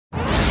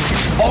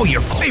All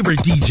your favorite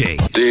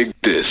DJs. Dig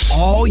this.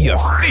 All your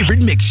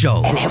favorite mix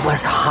shows. And it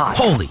was hot.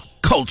 Holy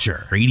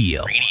Culture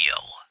Radio.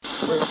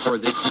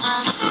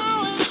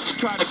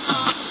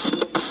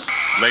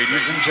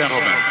 Ladies and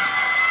gentlemen,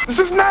 This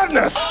is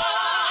madness.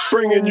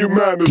 Bringing you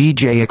madness.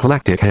 DJ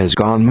Eclectic has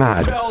gone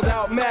mad. Spelled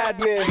out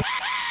madness.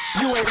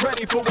 You ain't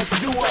ready for what's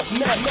due up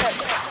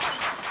next.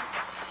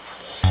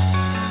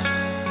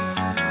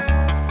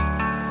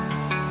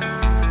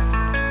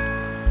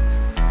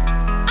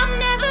 I'm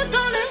never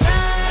gonna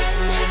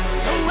run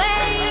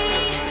away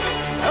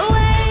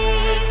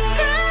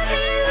from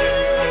you.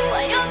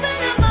 I open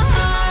up my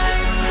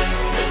heart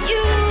to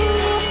you.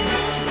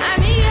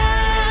 I'm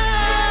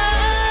young.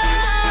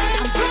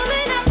 I'm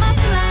pulling up my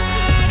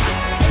flag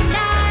and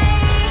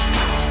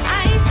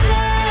I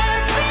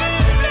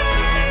surrender.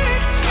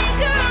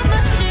 Anchor on my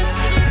ship.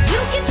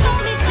 You can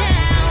hold me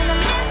down.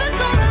 I'm never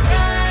gonna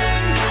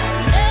run.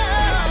 No,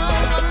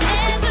 I'm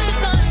never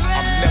gonna run.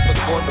 I'm never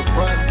gonna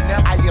run.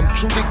 I am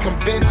truly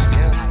convinced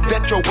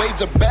that your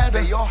ways are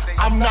better.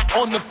 I'm not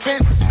on the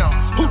fence.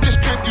 Who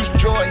distributes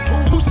joy?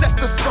 Who sets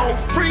the soul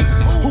free?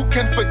 Who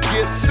can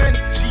forgive sin?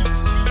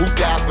 Jesus, who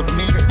died for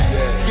me?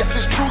 Yes,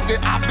 it's true that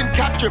I've been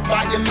captured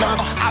by your love.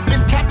 I've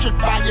been captured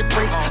by your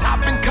grace. I've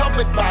been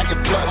covered by your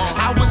blood.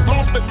 I was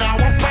lost, but now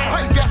I'm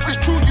found. Yes,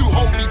 it's true you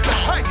hold me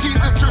down.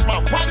 Jesus, here's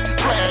my white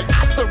flag.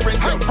 I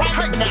surrender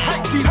right now.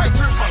 Jesus,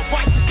 here's my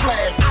white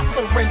flag. I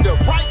surrender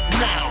right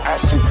now. I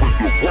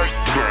surrender right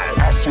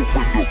now. I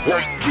surrender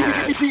right now.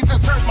 Jesus,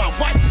 here's my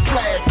white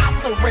flag. I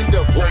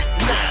surrender right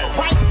now.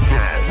 Right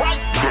now.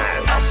 Right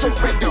now. I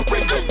surrender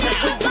right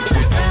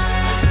now.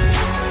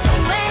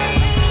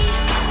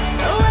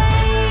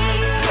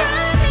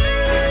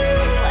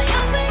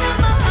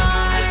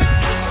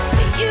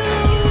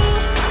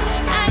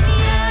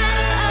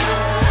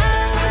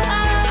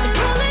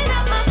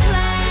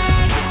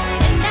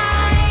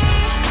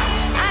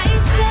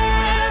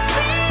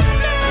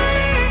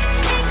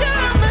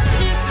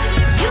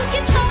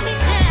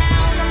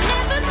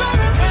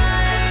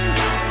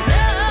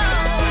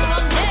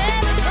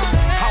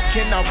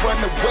 Run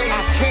away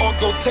or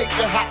go take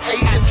a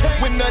hiatus.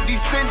 When the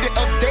descendant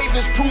of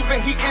David's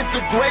proven he is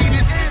the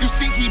greatest. You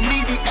see, he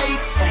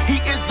mediates, he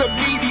is the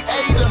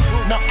mediator.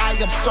 Now I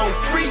am so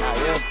free.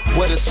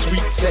 What a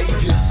sweet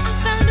savior. I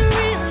found a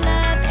real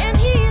love and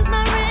he is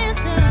my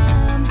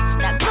ransom.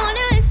 Not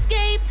gonna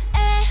escape,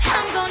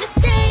 I'm gonna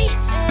stay.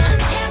 I'm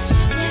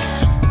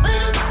captured, but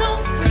I'm so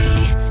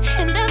free.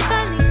 And I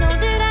finally know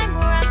that I'm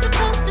where I'm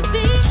supposed to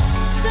be.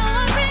 So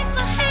I raise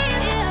my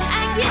hand,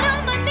 I get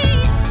on my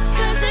knees.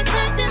 Cause there's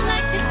nothing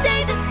like the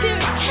day the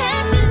Spirit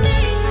captured me.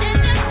 And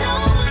there's no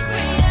one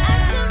greater. I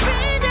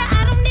surrender,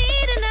 I don't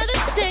need another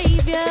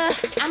savior.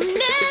 I'm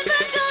never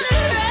gonna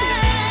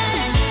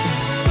run.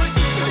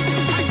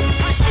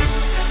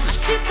 My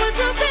ship was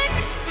a wreck.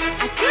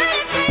 I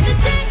couldn't pay the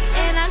debt,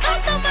 and I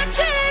lost all my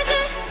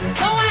treasure.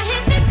 So I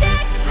hit the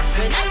deck.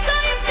 When I saw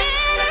you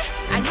better,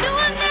 I knew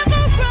I'd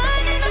never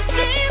run, and I'm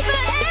staying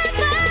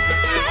forever.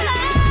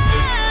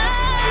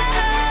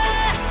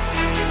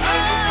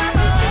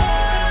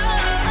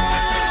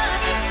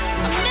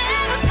 I'm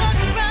never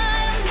gonna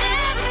run. I'm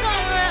never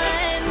gonna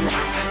run.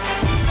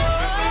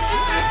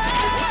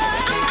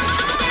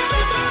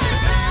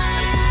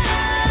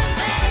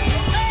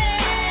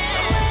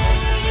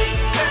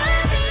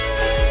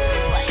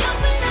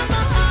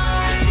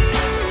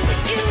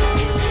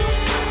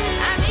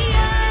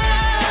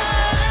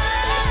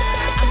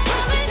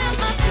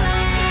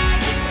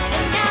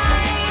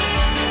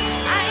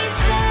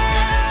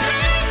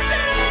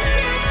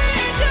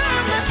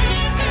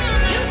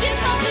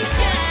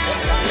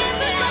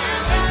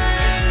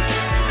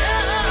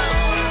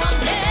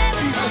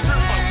 Jesus,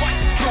 here's my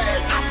white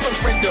flag. I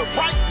surrender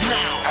right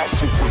now. I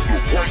surrender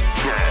right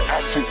now.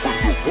 I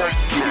surrender right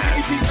now.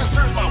 Jesus,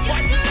 here's my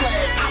white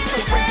flag. I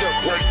surrender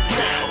right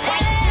now.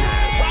 Right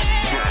now. Right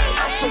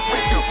now. I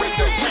surrender right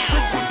now.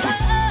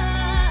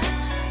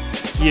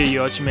 Yeah,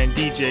 yo, it's your man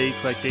DJ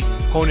Eclectic,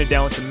 holding it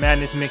down with the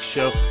Madness Mix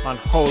Show on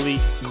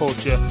Holy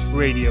Culture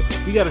Radio.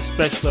 We got a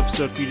special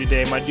episode for you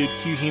today. My dude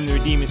Q Heem the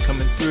Redeemer is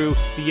coming through.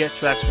 We get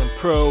tracks from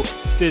Pro,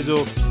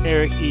 Fizzle,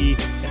 Eric E,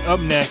 and up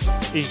next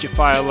is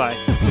Jafia Life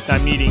with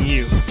I'm Needing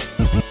You.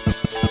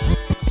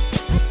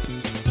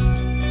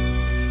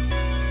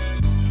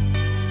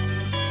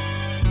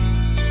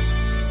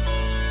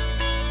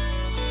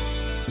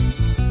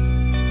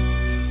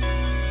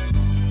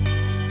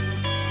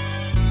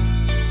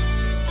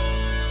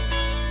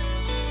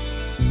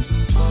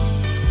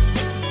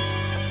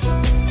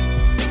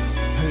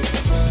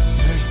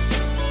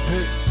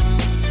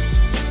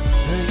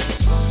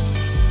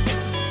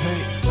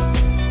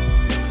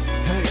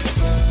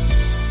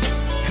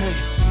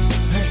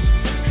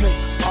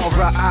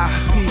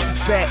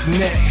 fat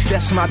neck,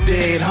 that's my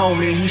dead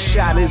homie. He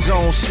shot his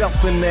own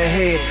self in the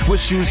head.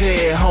 Wish you was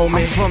here,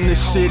 homie. I'm from the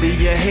city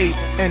you hate,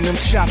 and them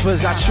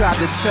choppers, I tried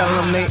to tell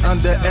them they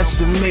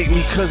underestimate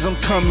me, cause I'm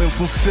coming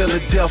from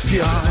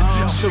Philadelphia.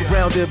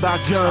 Surrounded by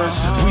guns,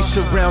 we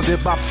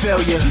surrounded by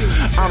failure.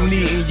 I'm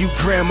needing you,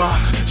 grandma,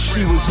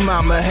 she was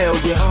mama, hell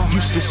yeah.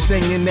 Used to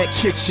sing in that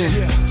kitchen,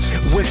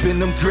 whipping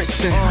them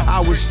grits in. I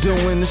was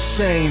doing the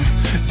same,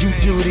 you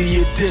do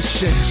the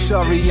addition.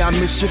 Sorry I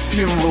missed your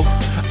funeral,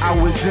 I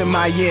was in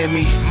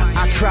Miami.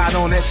 I cried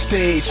on that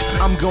stage,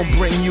 I'm gonna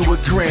bring you a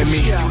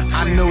Grammy.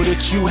 I know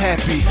that you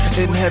happy,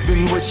 in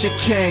heaven with your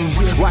king,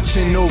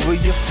 watching over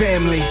your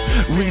family.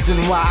 Reason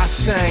why I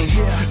sang,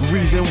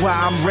 reason why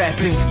I'm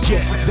rapping,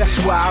 yeah,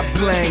 that's why I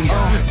blame.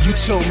 You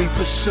told me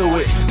pursue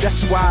it,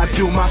 that's why I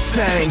do my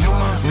thing.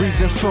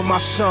 Reason for my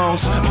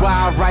songs, why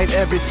I write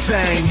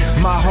everything.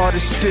 My heart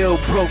is still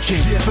broken,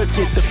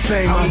 forget the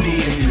fame. I'm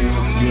needing you,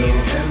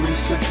 every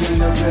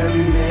second of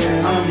every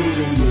minute. I'm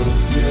needing you,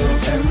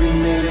 every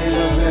minute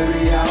of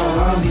every hour.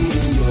 I'm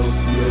needing you,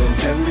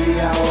 every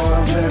hour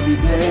of every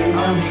day.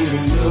 I'm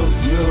needing you,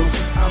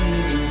 I'm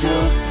needing you,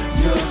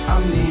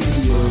 I'm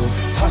needing you.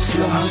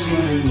 Hustler, I'm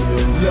needing you.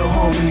 Lil'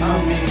 homie,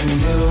 I'm needing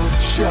you.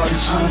 Shorty,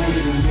 I'm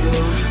needing you.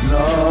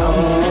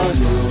 Lord,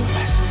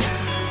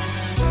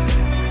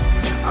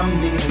 I'm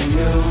needing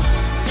you.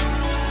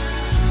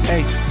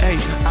 Hey,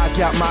 I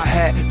got my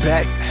hat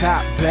back,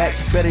 top back.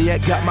 Better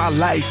yet, got my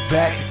life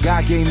back.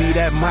 God gave me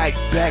that mic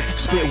back.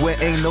 Spit where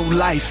ain't no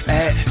life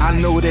at. I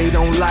know they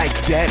don't like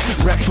that.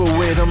 Rap for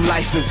where them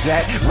life is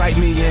at. Write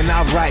me and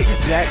I write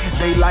that.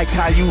 They like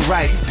how you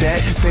write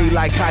that. They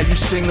like how you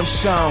sing them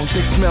songs.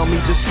 They smell me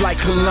just like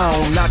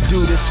cologne. I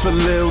do this for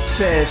Lil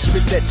Ted.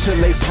 Spit that till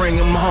they bring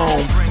him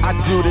home. I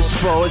do this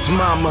for his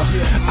mama.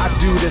 I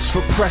do this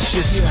for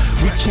Precious.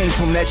 We came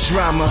from that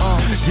drama.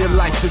 Your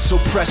life is so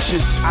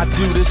precious. I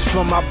do this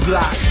for my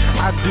block,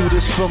 I do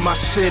this for my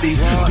city,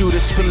 do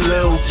this for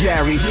Lil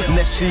Gary,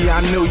 Nessie,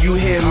 I know you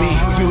hear me,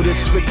 do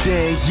this for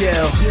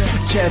Danielle,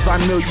 Kev, I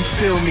know you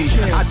feel me,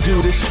 I do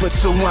this for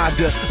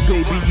Tawanda,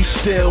 baby, you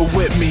still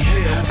with me,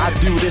 I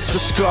do this for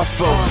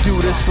Scarfo,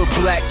 do this for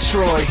Black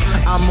Troy,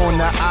 I'm on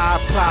the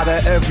iPod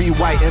of every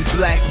white and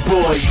black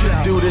boy,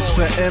 do this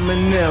for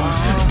Eminem,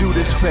 do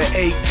this for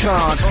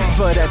Akon,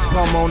 for that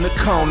bum on the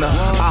corner,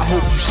 I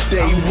hope you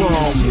stay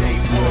warm.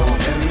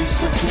 Every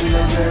second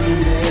of every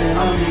minute,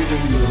 I'm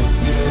needing you.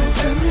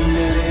 Every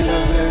minute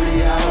of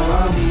every hour,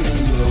 I'm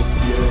needing you.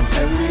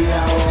 Every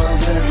hour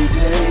of every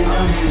day,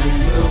 I'm needing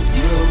you.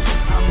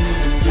 I'm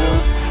needing you.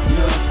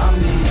 I'm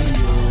needing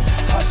you.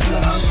 Hustler,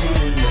 I'm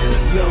needing you.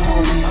 Yo,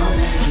 homie, I'm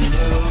needing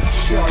you.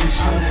 Shorty,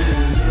 I'm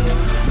needing you.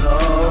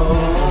 Lord,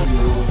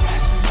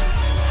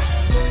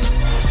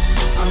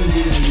 I'm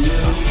needing you.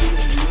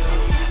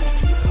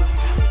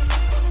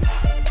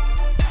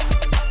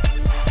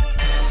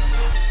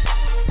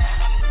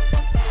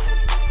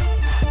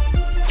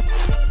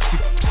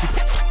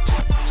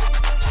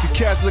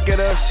 Cats look at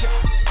us.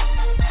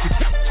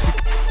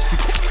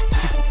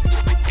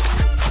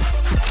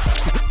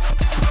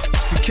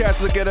 See cats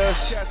look at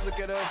us.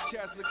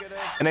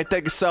 And they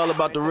think it's all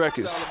about the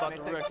records.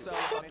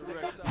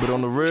 But on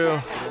the real,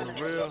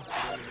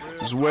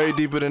 it's way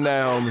deeper than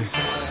that, homie.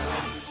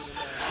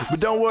 But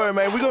don't worry,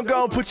 man. We're gonna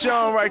go and put you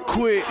on right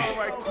quick.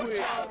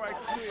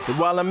 And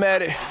while I'm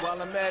at it,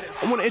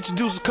 I wanna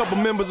introduce a couple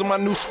members of my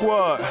new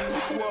squad.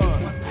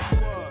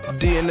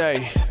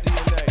 DNA.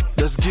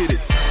 Let's get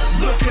it.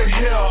 Look at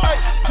here,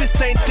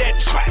 this ain't that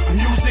trap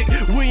music.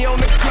 We on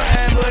the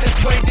grind, but it's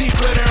way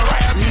deeper than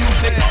rap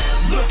music.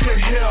 Look at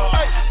here,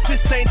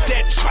 this ain't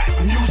that trap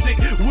music.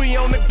 We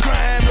on the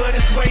grind, but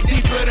it's way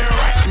deeper than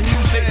rap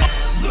music.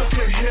 Look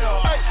at here,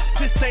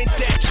 this ain't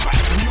that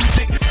trap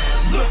music.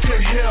 Look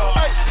at here,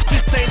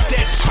 this ain't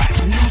that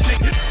trap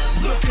music.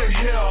 Look at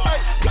here,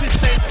 this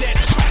ain't that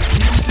trap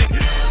music.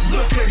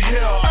 Look at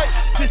here,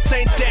 this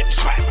ain't that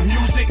trap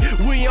music.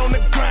 We on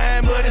the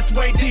grind, but it's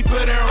way deeper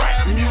than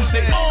rap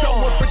music. Throw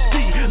up a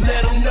D,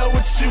 let them know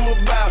what you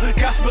about.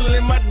 Gospel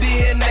in my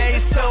DNA,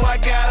 so I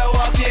gotta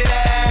walk it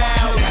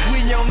out.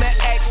 We on that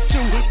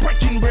X2,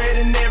 breaking bread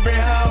in every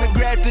home, and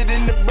grafted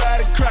in the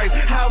bride of Christ.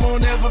 I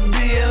won't ever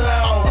be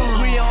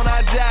alone. We on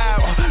our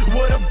job,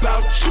 what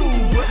about you?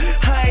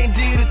 I ain't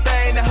did a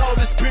thing, the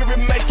Holy Spirit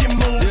make it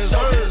move. So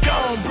go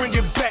on, bring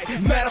it back.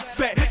 Matter of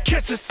fact,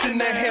 catch us in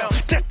the hell.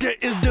 That there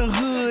is the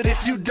hood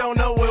if you don't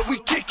know where we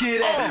kick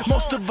it at.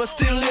 Most of us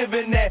still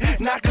living that,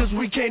 not cause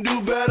we can't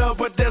do better,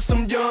 but there's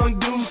some young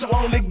dudes who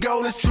only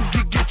goal is to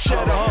get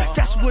cheddar.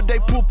 That's what they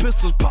pull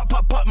pistols, pop,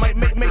 pop, pop, might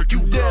make you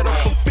dead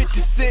up. For 50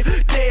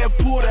 cents, they'll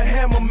pull the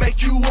hammer,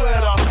 make you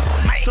wet up.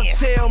 So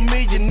tell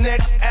me your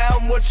next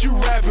album, what you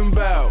rapping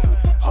about?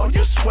 Oh,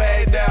 you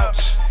swagged out.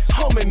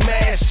 Homie,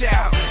 mash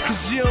out,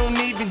 cause you don't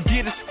even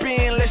get a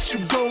spin unless you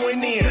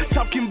going in.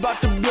 Talking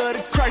about the blood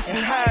of Christ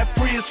and how it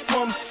free us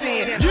from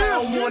sin. I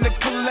don't wanna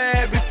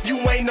collab if you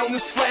ain't on the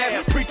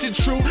slab. Preach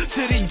preaching truth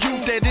to the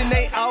youth that it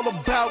ain't all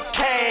about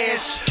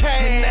cash.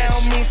 And now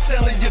me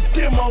selling your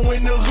demo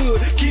in the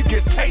hood. Keep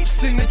your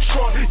tapes in the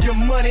trunk, your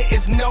money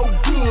is no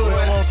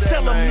good.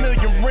 Sell a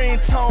million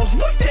ringtones,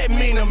 what that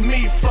mean to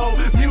me, for?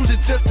 Music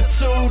just a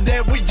tool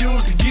that we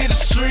use to get the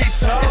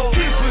streets whole. It's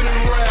deeper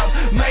than rap,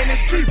 man,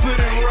 it's deeper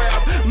than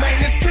rap. Man,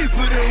 it's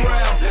deeper than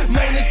rap,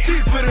 man, it's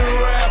deeper than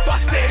rap. I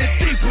said it's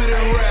deeper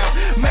than rap,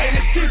 man,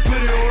 it's deeper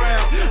than rap.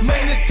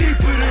 Man, it's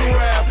deeper than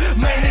rap,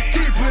 man, it's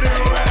deeper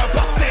than rap.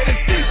 I said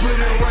it's deeper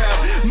than rap,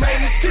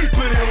 man, it's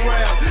deeper than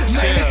rap.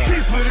 Man, it's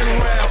deeper than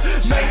rap,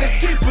 man, it's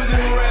deeper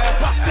than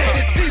rap. I said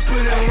it's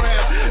deeper than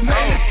rap,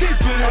 man, it's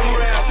deeper than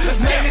rap.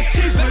 Man, it's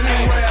deeper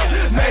than rap,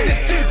 man,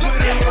 it's deeper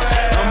than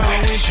rap.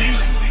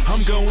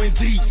 I'm going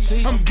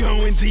deep, I'm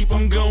going deep,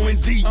 I'm going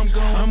deep,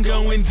 I'm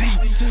going deep,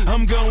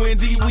 I'm going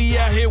deep. We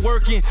out here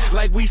working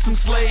like we some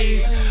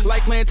slaves,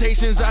 like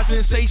plantations, our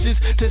sensations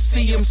to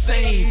see him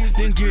saved,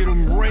 then get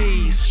him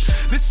raised.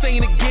 This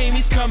ain't a game,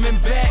 he's coming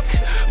back.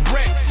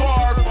 Brett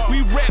Favre,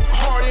 we rep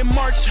hard and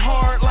march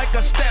hard like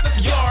a step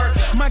yard.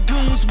 My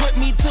goons with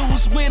me,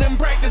 tools with them,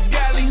 practice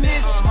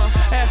godliness.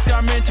 Ask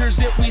our mentors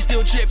if we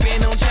still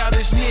tripping on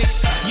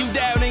childishness. You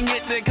doubting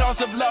it, the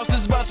cost of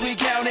losses, but we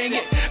counting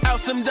it. Out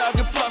some dog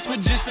and plus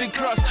with just the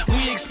crust,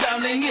 we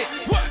expounding it.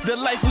 The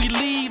life we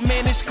lead,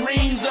 man, it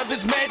screams of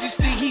his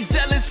majesty. He's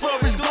zealous for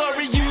his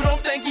glory, you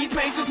don't think he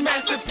paints his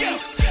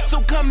masterpiece.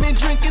 So come and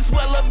drink his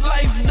well of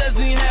life,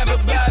 doesn't have a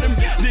bottom.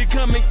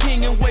 Becoming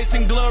king and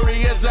wasting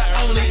glory as our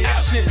only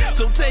option.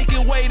 So take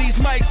away these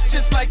mics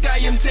just like I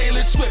am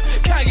Taylor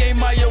Swift. Kanye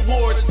my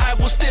awards, I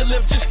will still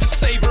live just to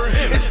savor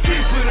him. It's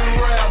deeper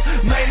than rap,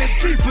 man, it's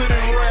deeper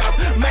than rap.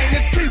 Man,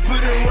 it's deeper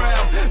than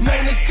rap,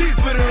 man, it's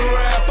deeper than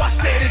rap. I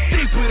said it's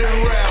deeper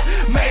than rap,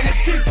 man,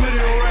 it's deeper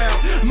than rap.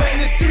 Man,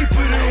 it's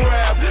deeper than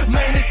rap,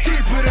 man, it's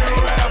deeper than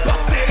rap. I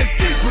said it's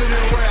deeper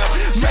than rap,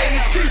 man,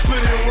 it's deeper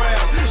than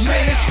rap.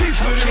 Man, it's deeper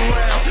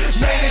than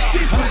rap, man,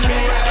 it's deeper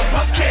than rap.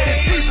 I said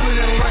it's deeper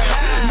than rap,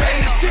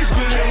 man, it's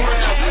deeper than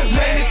rap.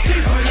 Man, it's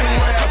deeper than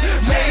rap,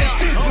 man, it's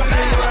deeper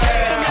than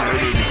rap. From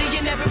every city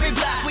and every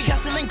block, we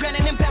hustling,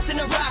 grinding and passing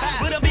the rock.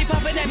 We'll be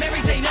pumping that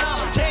Mary Jane on.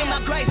 Day my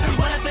grace,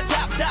 one at the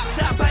top,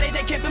 body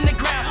that came from the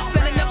ground.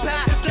 Selling the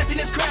pie, flexing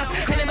his crowns.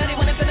 Paying money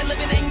when it's in the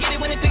living, they can get it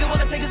when they figure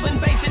what it takes is when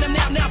facing them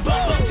now.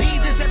 Bump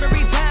Jesus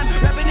every time,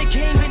 rapping the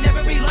king in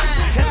every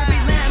line. Every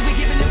line, we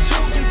giving them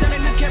truth,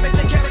 concerning this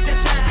character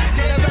shine.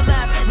 Dead or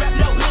alive, rap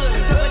no hood,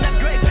 throwing up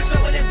grapes,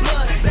 showing his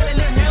blood. Selling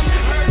to him,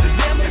 hurt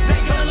them,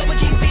 they on lower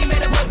key, see,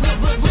 made of wood.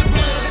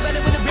 Everybody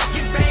when the rap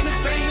get famous,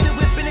 fame, the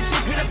whipping and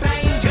cheap in the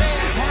pain.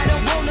 I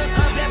don't want none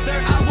of that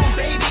there, I want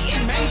baby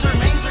in manger.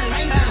 We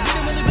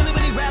don't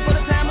really rap all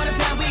the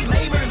time, we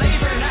labor.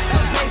 Not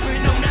for paper,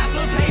 no, not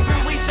for paper,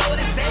 we show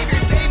the savior.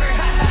 It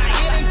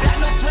ain't got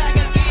no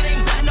swagger, it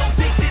ain't got no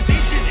 6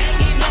 inches.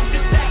 Ain't enough to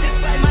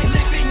satisfy my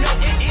living, no,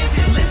 it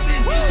isn't. Listen,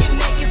 your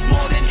name is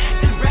more than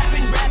active,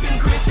 rapping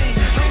Christian.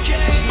 Okay,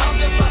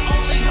 hunger, but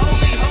only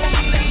holy.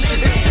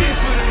 It's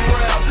deeper than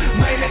rap,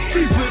 man, it's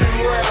deeper than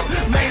rap.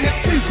 Man, it's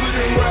deeper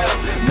than rap,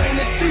 man,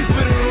 it's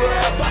deeper than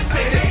rap. I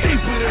said it's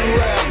deeper than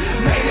rap,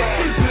 man, it's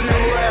deeper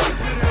than rap.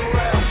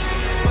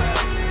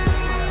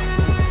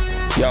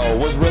 Yo,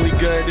 what's really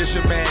good? This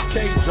your man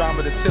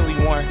K-Drama, the silly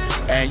one,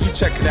 and you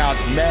checking out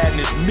the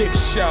Madness Mix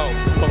Show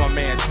with my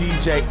man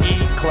DJ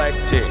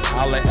Eclectic.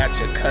 Holla at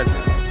your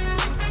cousin.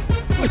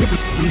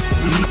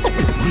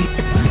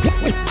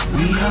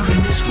 We are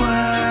in this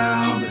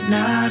world, but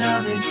not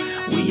of it.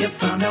 We have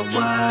found our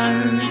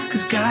worth,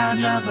 cause God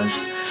loves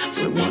us.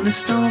 So when the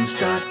storms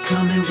start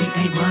coming, we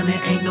ain't running,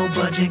 ain't no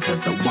budging, cause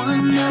the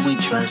one that we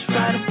trust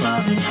right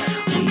above it.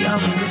 We are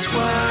in this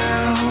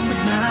world, but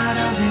not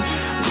of it.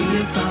 We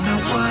have found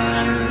our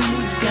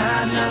worth,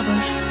 God loves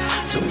us.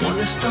 So when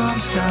the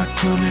storms start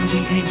coming, we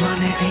ain't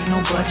running, ain't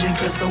no budging,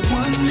 cause the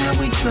one that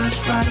we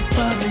trust right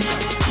above it.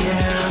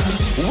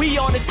 Yeah. We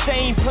on the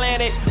same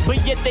planet,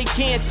 but yet they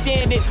can't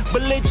stand it.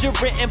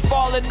 Belligerent and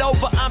falling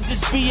over, I'm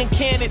just being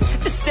candid.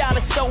 The style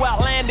is so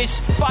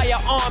outlandish,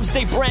 firearms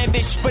they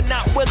brandish, but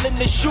not willing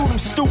to shoot them.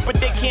 Stupid,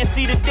 they can't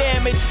see the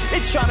damage. They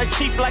tryna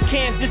cheap like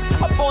Kansas,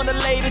 up on the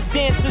latest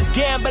dances,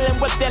 gambling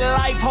with their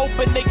life,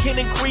 hoping they can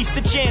increase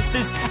the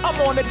chances. I'm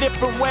on a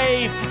different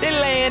wave, they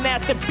laying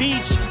at the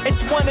beach.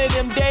 It's one of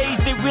them days,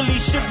 they really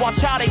should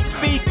watch how they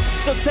speak.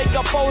 So take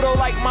a photo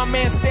like my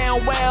man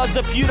Sam Wells.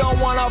 If you don't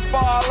wanna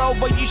fall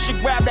over, you should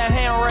grab the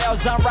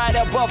handrails, I'm right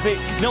above it.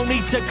 No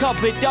need to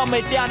cover it, dumb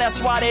it down,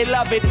 that's why they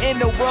love it. In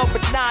the world,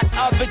 but not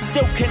of it,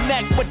 still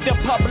connect with the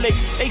public.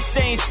 They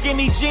saying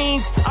skinny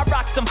jeans, I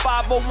rock some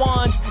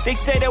 501s. They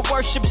say they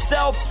worship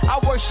self, I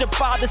worship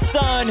Father,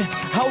 Son.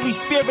 Holy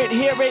Spirit,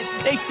 hear it,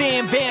 they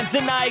saying Vans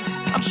and Nikes.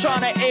 I'm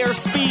trying to air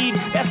speed,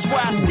 that's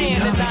where I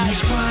stand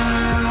tonight.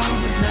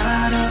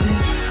 Not of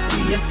it.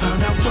 We have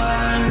found our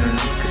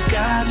worth, cause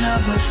God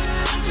loves us.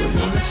 So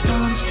when the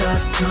storms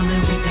start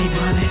coming, we ain't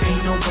running,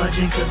 ain't no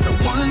budging, cause the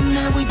one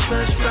that we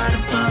trust right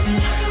above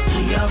it.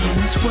 We are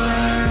in this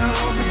world,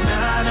 but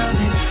not of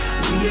it.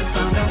 We have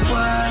found our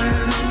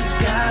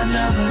worth, God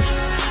loves us.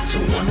 So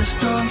when the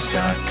storms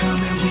start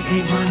coming, we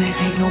ain't running,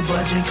 ain't no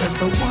budging, cause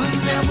the one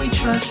that we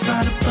trust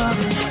right above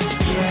it,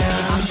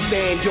 yeah. I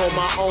stand on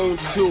my own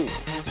too.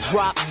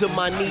 Drop to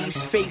my knees,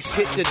 face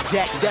hit the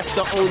deck. That's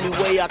the only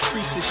way I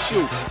crease a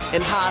shoe.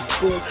 In high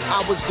school,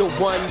 I was the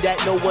one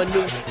that no one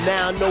knew.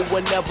 Now no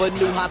one ever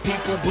knew how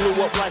people blew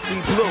up like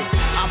we blew.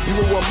 I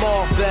blew them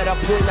off at a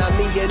point I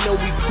me and know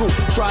we crew.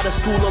 Try to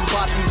school them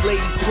about these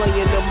ladies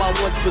playing them I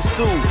once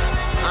pursued.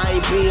 I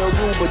ain't being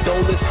rude, but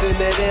don't listen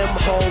to them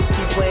homes.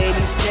 Keep playing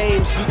these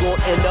games, you gon'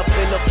 end up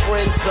in a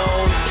friend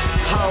zone.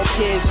 I don't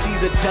care if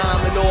she's a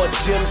diamond or a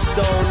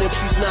gemstone. If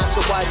she's not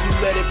your wife, you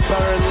let it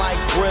burn like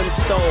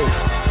brimstone.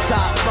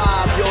 Top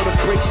 5, yo, the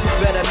breaks you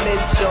better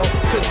mention,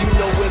 cause you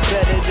know we're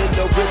better than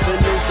the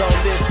originals on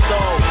this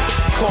song.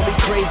 Call me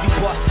crazy,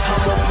 but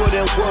I'ma put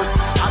in work.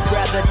 I'd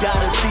rather die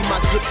than see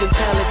my gift and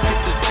talents hit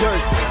the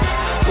dirt.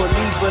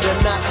 Believe it or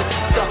not, this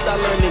is stuff I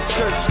learned in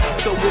church.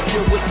 So if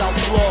you're without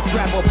flaw,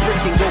 grab a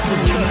brick and go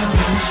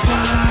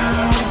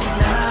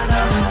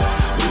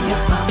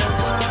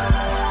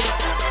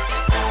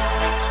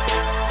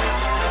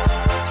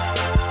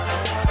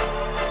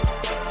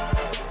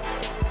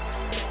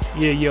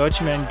Yeah, it's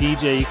your man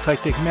DJ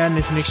Eclectic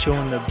Madness Mix Show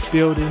in the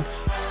building.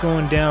 It's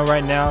going down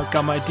right now.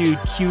 Got my dude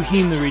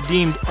Q-Heem the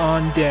Redeemed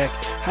on deck.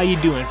 How you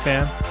doing,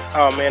 fam?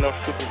 Oh man, I'm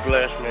super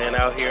blessed, man.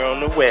 Out here on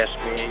the West,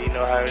 man. You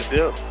know how to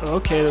do.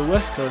 Okay, the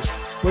West Coast.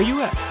 Where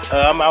you at?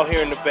 I'm out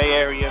here in the Bay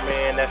Area,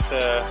 man. That's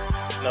the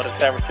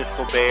San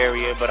Francisco Bay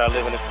Area, but I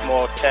live in a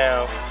small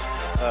town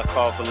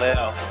called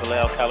Vallejo,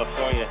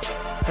 California.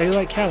 How you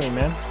like Cali,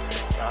 man?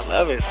 I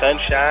love it.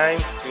 Sunshine.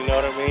 You know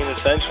what I mean? The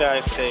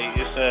Sunshine State.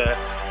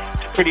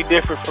 It's pretty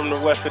different from the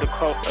rest of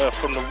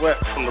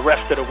the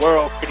rest of the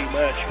world, pretty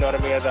much. You know what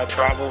I mean? As I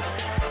travel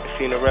and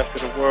see the rest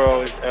of the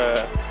world,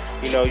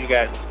 you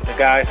got the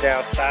guys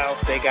down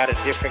south. They got a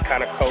different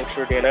kind of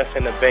culture than us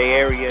in the Bay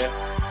Area.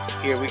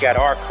 Here we got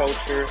our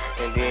culture,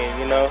 and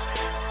then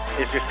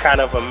it's just kind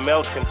of a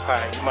melting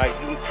pot.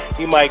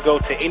 You might go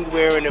to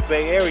anywhere in the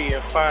Bay Area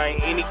and find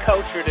any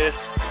culture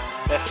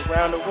that's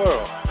around the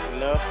world.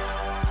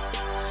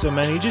 So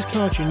man, you just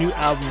came out with your new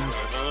album,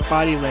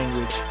 Body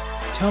Language.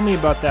 Tell me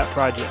about that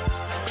project.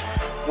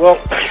 Well,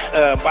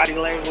 Body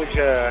Language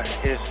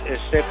is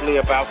simply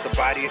about the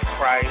body of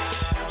Christ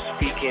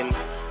speaking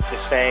the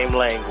same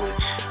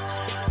language.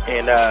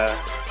 And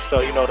so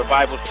the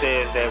Bible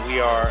says that we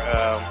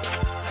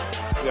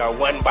are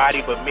one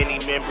body but many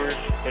members.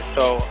 And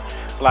so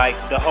like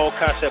the whole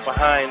concept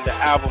behind the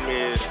album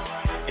is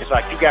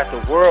like you got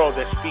the world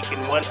that's speaking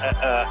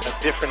a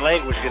different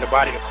language than the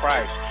body of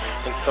Christ.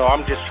 And so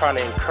I'm just trying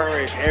to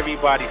encourage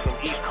everybody from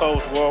East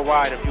Coast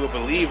worldwide, if you're a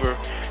believer,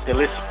 then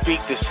let's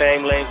speak the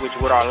same language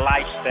with our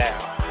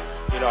lifestyle.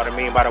 You know what I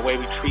mean? By the way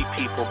we treat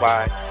people,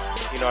 by,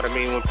 you know what I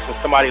mean? When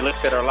somebody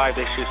looks at our life,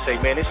 they should say,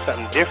 man, there's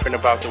something different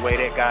about the way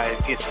that guy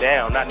gets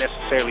down. Not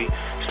necessarily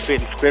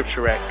spitting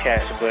scripture at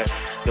cats, but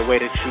the way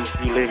that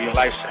you live your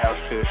lifestyle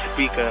to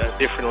speak a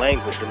different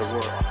language in the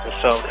world. And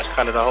so that's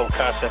kind of the whole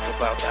concept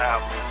about the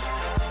album.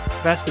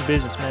 That's the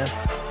business, man.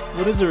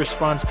 What has the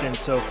response been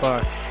so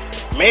far?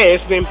 Man,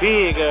 it's been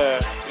big.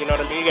 You know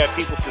what I mean? You got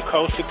people from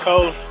coast to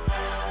coast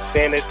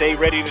saying that they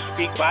ready to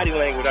speak body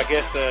language. I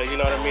guess, you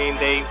know what I mean?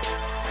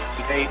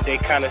 They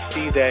kind of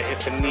see that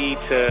it's a need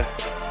to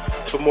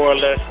more or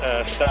less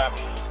stop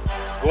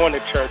going to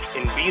church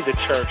and be the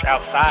church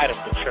outside of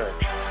the church.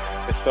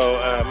 And so,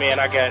 man,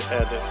 I got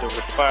the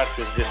response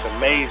is just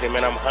amazing,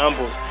 man. I'm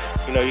humbled.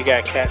 You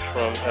got cats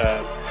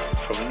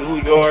from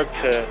New York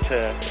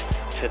to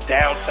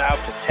down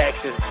south to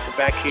Texas to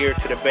back here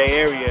to the Bay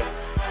Area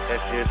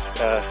that's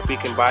just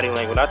speaking body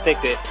language. I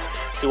think that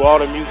through all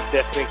the music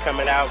that's been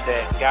coming out,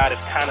 that God is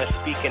kind of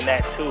speaking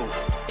that too.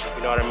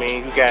 You know what I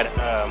mean? You got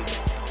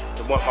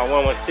my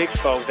 116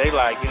 folks, they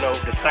like,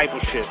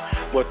 discipleship.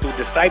 Well, through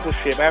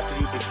discipleship, after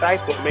you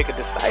make a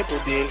disciple,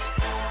 then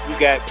you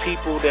got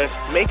people that's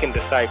making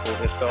disciples.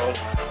 And so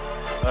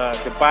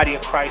the body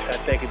of Christ, I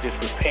think, is just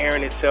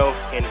preparing itself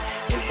and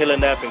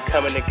healing up and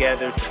coming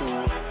together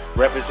to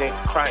represent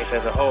Christ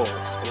as a whole,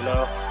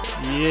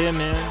 Yeah,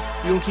 man.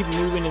 You gonna keep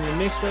moving in the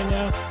mix right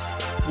now?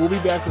 We'll be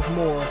back with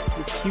more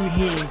with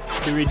Q-Heem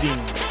the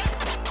Redeemed.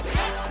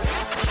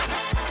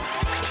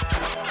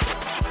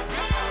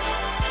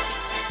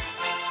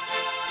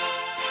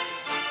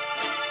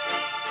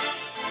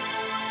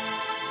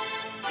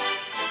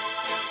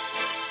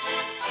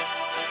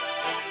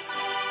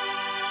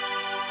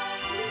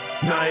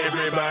 Now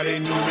everybody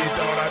knew me,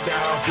 thought I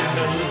died off in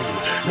the hood.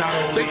 Not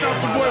only they thought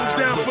your boy was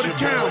down for the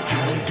count.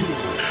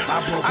 I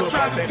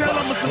tried to tell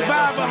him a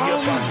survivor,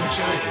 homie.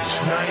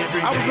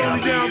 I was only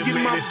down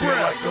getting my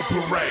breath.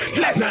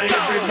 Now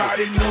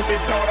everybody knew me,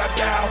 thought I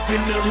died off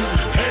in the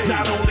hood.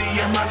 Not only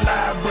am I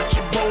live, but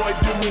your boy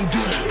doing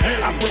good.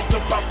 I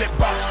broke up out that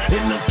box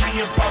and I'm free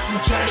and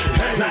popping chains.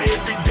 Now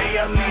every day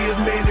I live,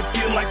 man, it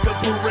feel like a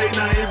parade.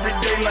 Now every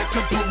day like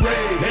a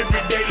parade.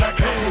 Every day like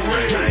a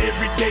parade. Now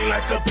every day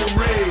like a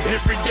parade.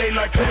 Every day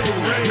like a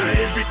parade.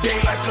 Now every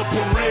day like a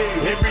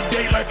parade. Every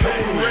day like a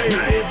parade.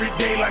 Now every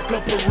day like a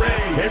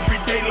parade. Every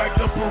day like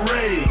a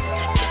parade.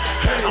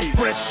 I'm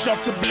fresh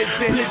off the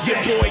blizzy.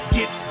 Your boy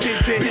gets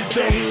busy.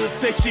 The hood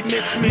says she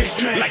miss me.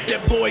 Like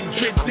that boy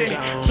Drizzy.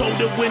 Told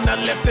her when I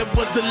left that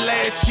was the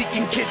last she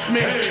can kiss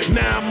me.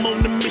 Now I'm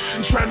on the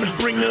mission trying to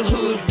bring the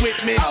hood with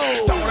me.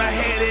 Thought I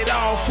had it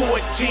all,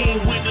 14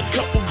 with a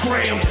couple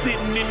grams.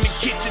 Sitting in the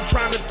kitchen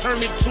trying to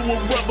turn it to a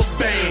rubber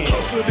band.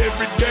 Hustled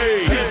every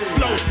day.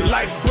 Float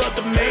like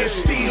brother man.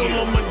 Still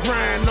on my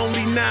grind.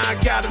 Only now I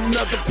got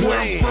another plan. Where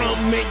I'm from,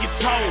 man, you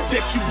told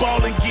that you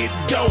ball and get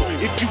dough.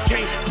 If you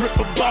can't grip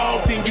a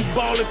ball, then you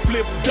ball and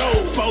flip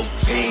dough.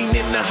 14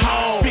 in the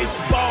hall. Fist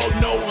ball,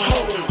 no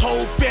hoe.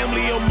 Whole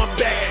family on my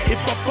back. If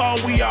I fall,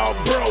 we all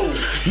bro.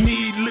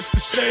 Needless to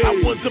say,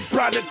 I was a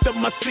product of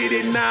my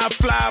city. Now I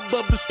fly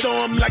above the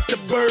storm like the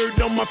bird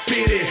on my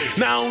fitted.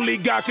 Now only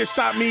God can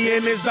stop me,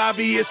 and it's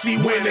obvious he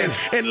winning.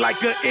 And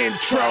like an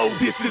intro,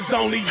 this is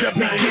only the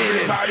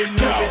beginning. Everybody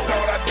knew it,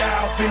 thought I died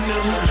off in the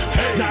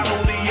hood. Not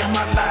only am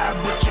I live,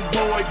 but your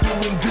boy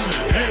doing good.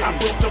 I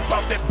broke up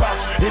out that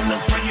box, and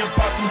I'm free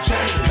about them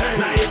chains.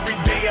 Now every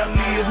day I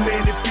live,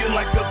 man, it feel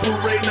like a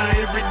parade. Now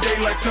every day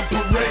like a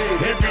parade.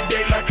 Every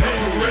day like a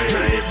parade.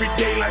 Now every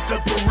day like a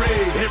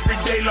parade. Every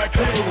day like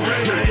a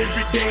parade. Now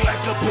every day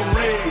like a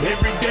parade.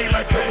 Every day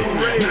like a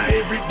parade. Now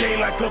every day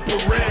like a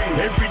parade.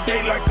 Every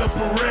day like a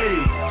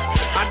parade.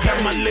 I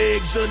got my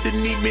legs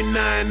underneath me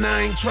now, and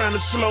I ain't trying to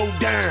slow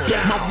down.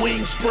 My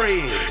wings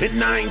spread,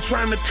 and I ain't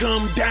trying to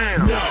come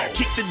down.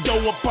 Kick the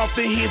door up off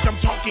the hinge, I'm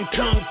talking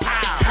kung pao.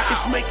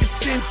 It's making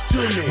sense to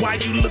me. Why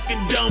you looking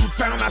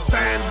dumbfound? I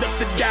signed up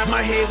to die,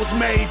 my head was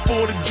made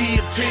for the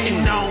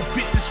guillotine. And I don't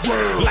fit this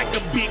world like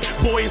a big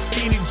boy in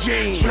skinny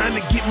jeans. Trying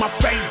to get my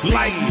face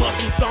like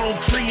muscles on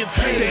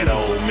creatine. That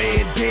old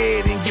man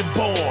dead and you're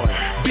born.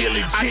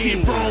 Billy Jean. I get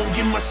wrong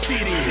in my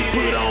city,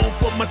 put on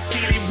for my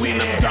city. When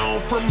I'm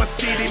gone from my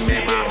city,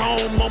 man, my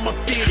home on my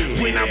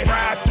fitty. When I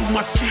ride through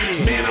my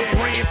city, man, I'm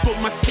praying for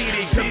my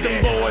city. Cause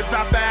them boys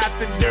out there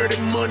after dirty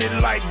money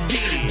like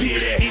Diddy.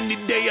 Any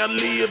day I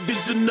live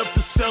is enough to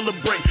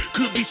celebrate.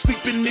 Could be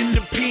sleeping in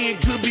the pen,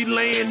 could be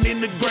laying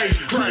in the grave.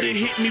 Could've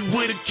hit me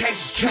with a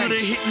case, could've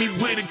hit me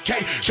with a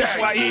case. That's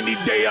why any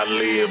day I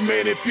live,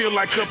 man, it feel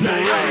like a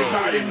parade.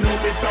 Everybody knew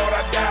me, thought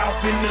I died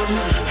off in the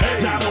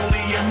hood. Not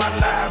only am I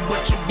live,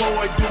 but your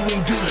boy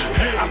doing good.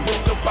 I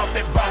broke up out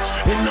that box,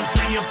 and I'm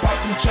free about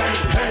them chains.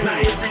 Now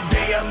every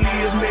day I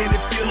live, man,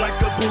 it feel like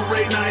a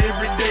parade. Now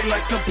every day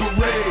like a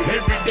parade.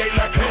 Every day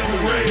like a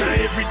parade. Now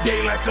every day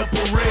like a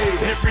parade.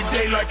 Every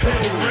day like a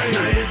parade.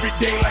 Now every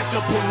day like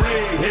a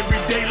parade.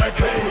 Every day like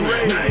a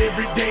parade. Now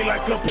every day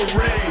like a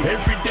parade.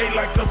 Every day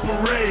like a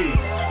parade.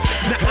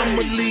 Now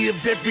I'ma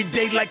live every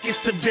day like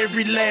it's the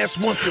very last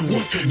one.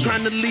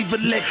 Trying to leave a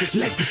legacy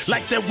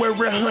like that we're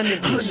 100.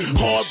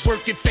 Hard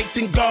working, faith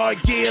in God,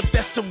 yeah,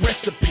 that's the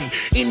recipe.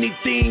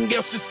 Anything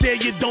else is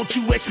failure, don't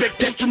you expect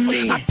that from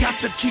me. I got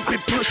to keep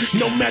it pushing,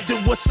 no matter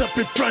what's up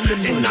in front of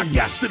me. And I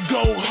got to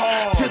go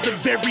hard till the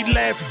very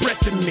last breath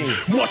in me.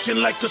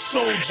 Marching like a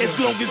soldier, as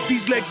long as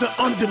these legs are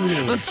under me.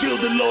 Until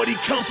the Lord he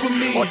come for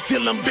me, or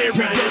till I'm buried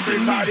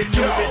everybody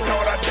knew it,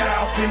 thought I died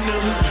off in the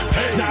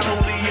hood. Not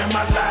only am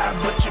I live,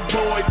 but your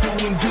boy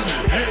doing good.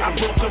 I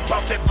broke up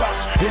out that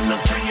box, and I'm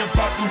free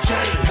about them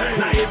chains.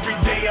 Now every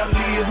day I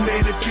live,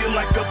 man, it feel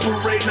like a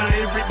parade. Now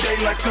every day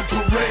like a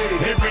parade.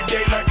 Every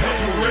day like a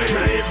parade.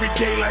 Now every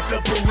day like a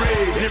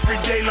parade. Every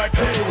day like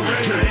a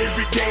parade. Now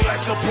every day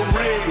like a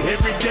parade.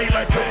 Every day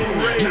like a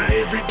parade. Now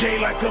every day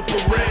like a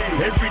parade.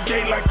 Every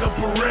day like a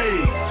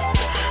parade.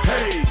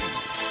 Hey.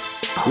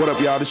 What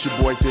up, y'all? This your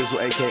boy Thizzle,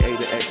 aka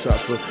the X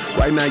Hustler.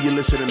 Right now, you're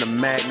listening to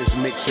Madness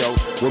Mix Show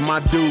with my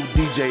dude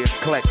DJ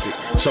Eclectic.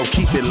 So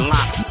keep it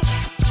locked.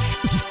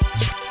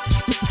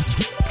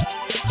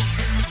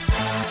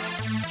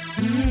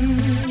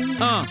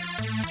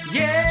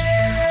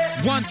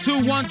 Yeah. 1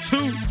 2 1 2.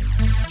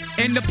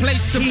 In the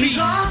place to be. He's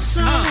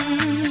awesome.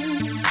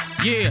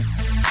 Yeah.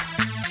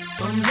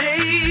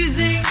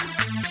 Amazing.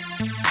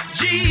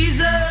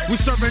 Jesus. We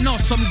serve an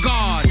awesome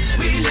God.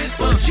 We live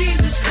for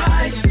Jesus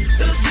Christ,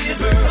 the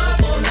giver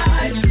of all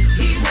life.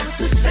 He wants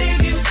to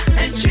save you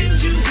and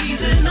change you.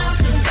 He's an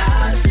awesome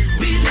God.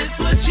 We live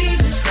for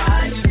Jesus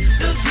Christ,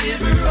 the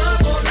giver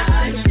of all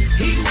life.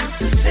 He wants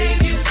to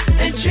save you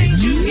and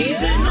change you.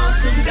 He's an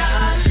awesome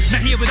God. Now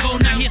here we go,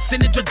 now here's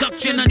an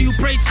introduction. A new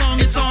praise song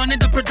is on in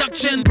the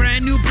production.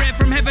 Brand new bread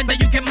from heaven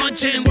that you can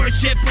munch in.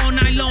 Worship all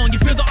night long, you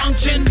feel the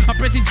unction. I'm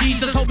praising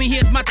Jesus, homie,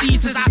 here's my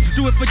thesis. I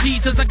do it for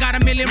Jesus, I got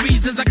a million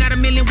reasons. I got a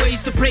million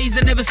ways to praise,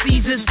 it never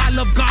ceases. I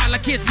love God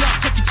like kids love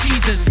Chuck E.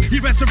 Cheese's. He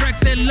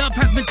resurrected, love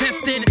has been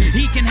tested.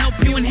 He can help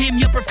you, in him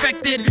you're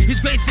perfected. His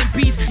grace and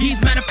peace,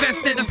 he's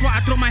manifested. That's why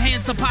I throw my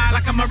hands up high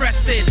like I'm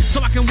arrested. So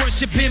I can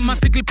worship him, I'm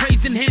simply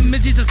praising him.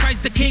 Is Jesus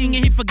Christ the King,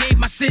 and he forgave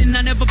my sin.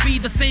 I'll never be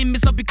the same,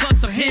 it's all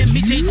because of him.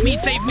 He changed me,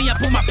 saved me, I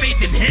put my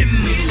faith in him.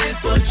 We live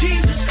for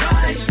Jesus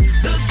Christ,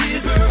 the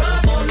giver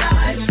of all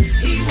life.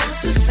 He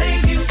wants to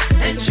save you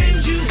and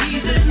change you.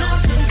 He's an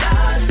awesome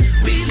God.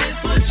 We live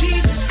for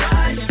Jesus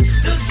Christ,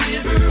 the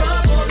giver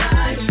of all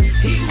life.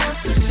 He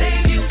wants to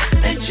save you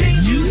and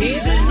change you.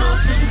 He's an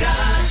awesome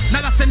God.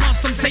 Now God's an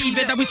awesome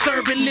savior that we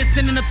serve and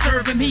listen and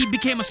observe him. He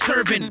became a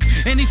servant,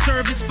 and he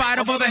served in spite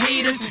of all the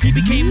haters. He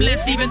became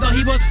less even though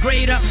he was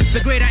greater.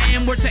 The great I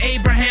am, word to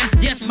Abraham.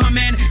 Yes, my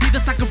man, he's the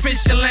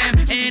sacrificial lamb,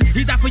 and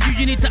he died for you,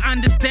 you need to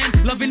understand.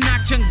 Love in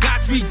action,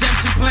 God's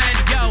redemption plan.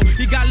 Yo,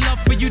 he got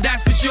love for you,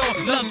 that's for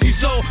sure. Loves you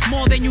so,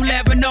 more than you'll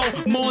ever know,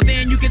 more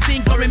than you can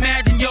think or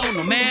imagine. Yo,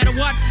 no matter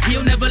what,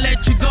 he'll never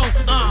let you go.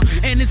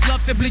 And his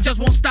love simply just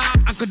won't stop.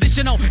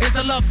 Unconditional is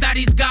the love that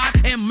he's got,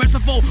 and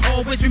merciful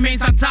always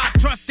remains on top.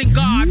 Trust in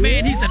God,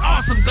 man, he's an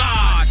awesome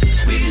God.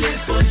 We live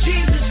for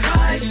Jesus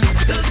Christ,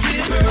 the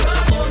giver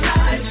of all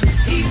life.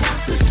 He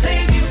wants to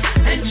save you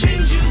and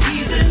change you.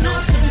 He's an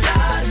awesome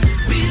God.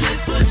 We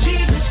live for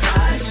Jesus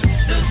Christ,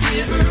 the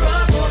giver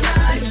of all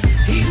life.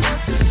 He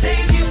wants to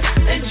save you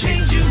and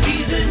change you.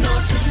 He's an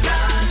awesome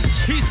God.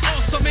 He's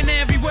awesome in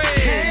every way.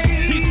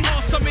 Hey. He's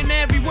awesome in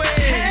every way.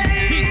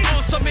 Hey. He's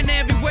awesome in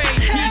every way.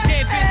 He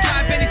gave his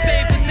life and he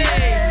saved the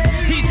day.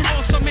 He's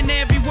awesome in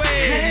every way.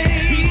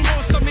 Hey. He's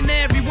awesome in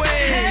every way.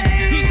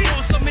 Hey. He's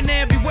awesome in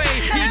every way.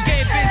 He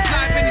gave his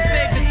life and he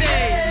saved the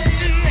day.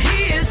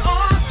 He is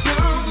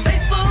awesome,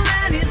 faithful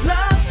and he's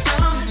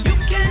lovesome. You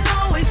can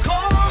always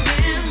call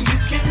him, you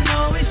can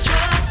always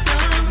trust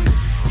him.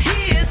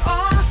 He is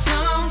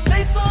awesome,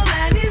 faithful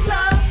and he's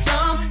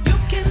lovesome. You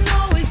can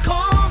always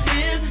call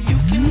him, you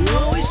can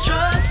always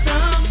trust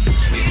him.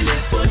 We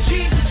live for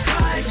Jesus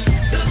Christ,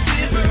 the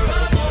giver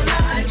of all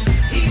life.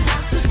 He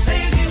wants to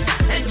save you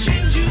and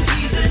change you.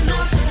 He's an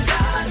awesome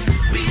God.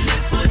 We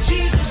live for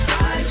Jesus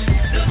Christ,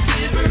 the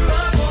giver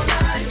of all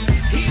life.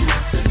 He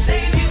wants to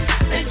save you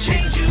and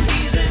change you.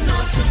 He's an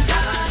awesome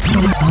God.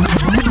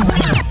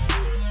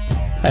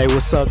 Hey,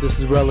 what's up? This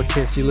is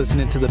Relicus. You're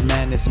listening to the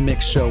Madness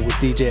Mix Show with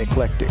DJ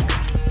Eclectic.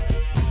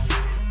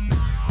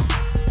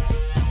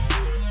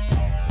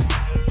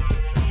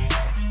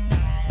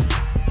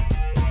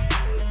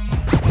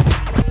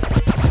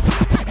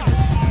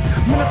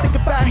 When I think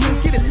about him,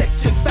 get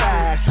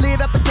electrified.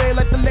 Slid up the grade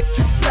like the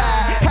electric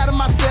slide. Had him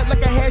myself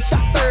like a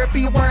headshot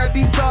therapy. Word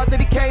deep draw that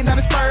he came down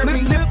and spurred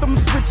me. Flipped him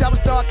the switch, I was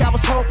dark, I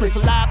was hopeless.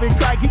 Alive and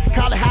crack, you can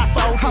call it high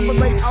voltage. I'm a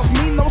late off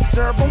me, no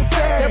sir, won't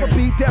dare. Never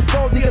beat that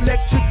for the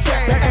electric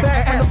chair.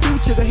 Back from the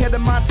future, ahead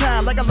of my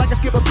time. Like I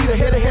skip a beat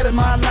ahead of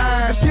my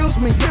line. Excuse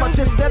me, skip, I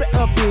just let it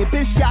up in.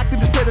 Been shocked in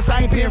this place,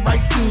 I ain't been right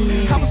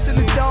seen. I was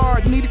in the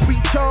dark, needed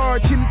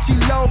recharge. Energy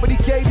low, but he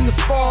gave me a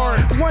spark.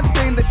 One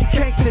thing that you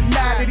can't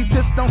deny, that he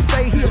just don't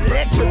say he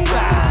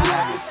electrified.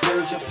 Like a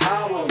surge of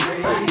power,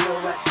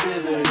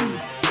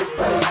 radioactivity. It's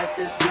the life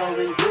that's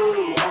flowing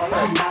through all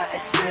of my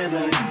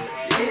extremities.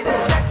 It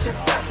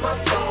electrifies my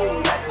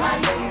soul like my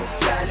name is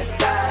Johnny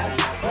Five.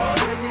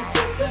 When he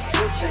flipped the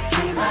switch, I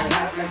came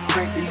alive like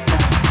Frankenstein.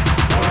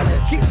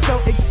 Get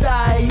so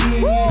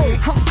excited,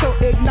 I'm so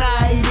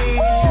ignited.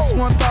 Just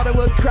one thought of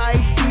what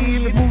Christ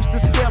did. Removes the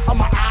scales on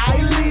my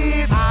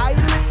eyelids.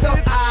 So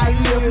I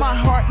live my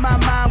heart, my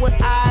mind, what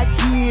I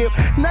give.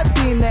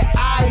 Nothing that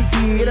I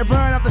did. I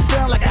burn up the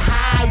sun like a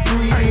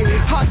hybrid.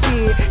 Hot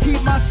yeah,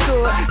 heat my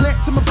source.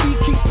 Lent to my feet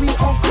keeps me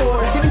on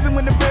course. And even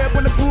when the red,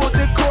 when the pull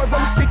the cord,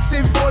 from 6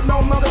 and 4,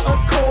 no longer a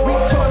cord.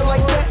 Recharge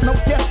like that, no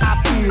death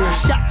I fear.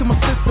 Shot to my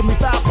system, we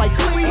vibe like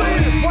clear.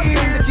 One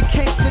thing that you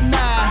can't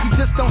deny, he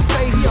just don't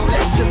say he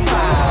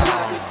electrified.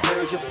 Like a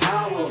surge of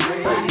power,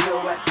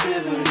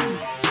 radioactivity.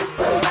 It's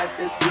the life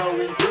that's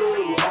flowing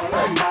through all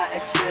of my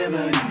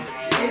extremities.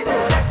 It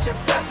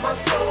electrifies my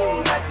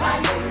soul like my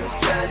name is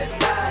Johnny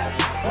Five.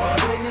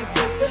 When he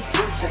flipped the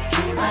switch, I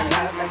came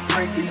alive like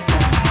Frankenstein.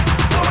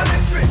 So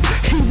electric.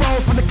 He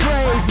rolled from the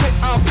grave with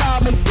our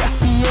power, make death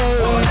be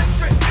So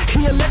electric.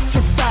 He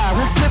electrified.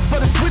 When flip for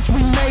the switch,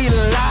 we made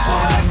it live. So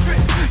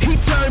electric. He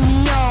turned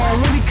me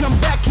on. When he come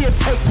back, he'll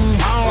take me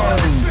home.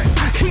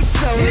 He's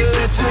so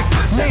electric,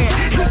 man.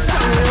 He's so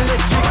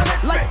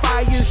electric. Like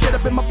fire shit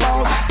up in my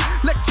bones.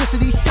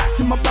 Electricity shot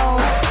to my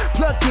bones.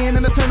 Plug in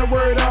and I turn the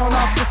word on.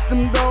 All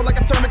system go like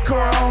I turn the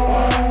car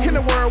on. In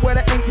a world where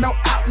there ain't no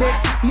outlet.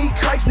 Need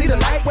Christ, need a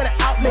light with an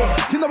outlet.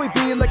 You know we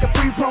be like a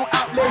 3-prong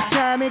outlet.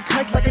 Shining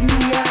Christ like a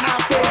neon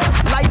outfit.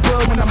 Light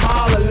bulb when I'm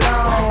all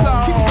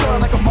alone. Keep it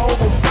going like a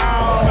mobile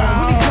phone.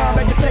 When he come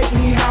back and take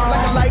me home.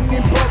 Like a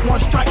lightning bolt, one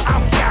strike,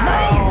 I'm gone.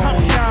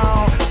 I'm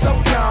gone, so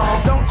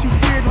gone. Don't you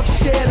fear, don't you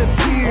shed a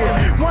tear.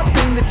 One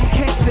thing that you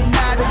can't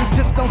deny, that he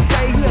just don't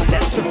say he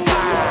electrifies.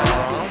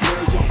 Like a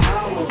surge of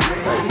power,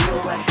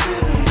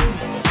 radioactivity.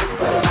 It's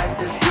the life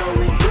that's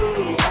flowing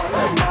through all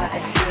of my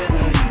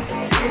extremities.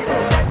 It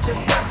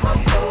electrifies my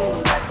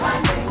soul like my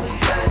name is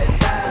Johnny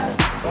Five.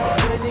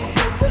 When he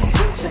flipped the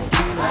switch, I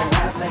came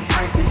alive like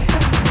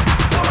Frankenstein.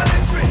 So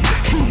electric.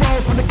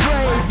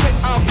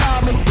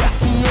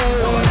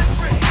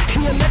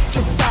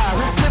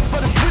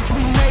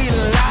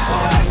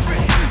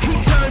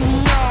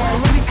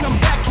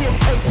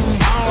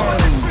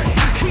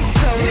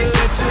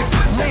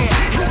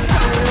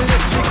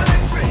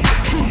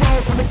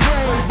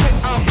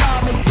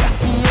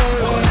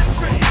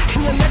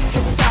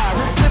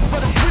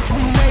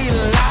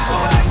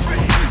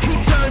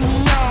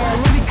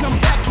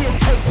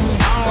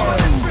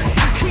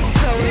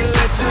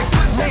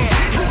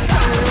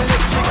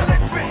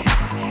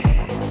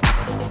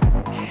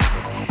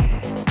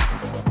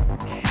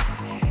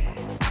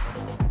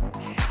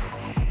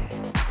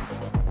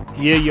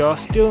 Yeah, y'all,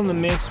 still in the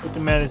mix with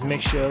the Madness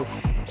Mix Show.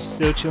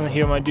 Still chilling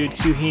here with my dude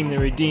Q-Heem the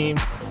Redeemed.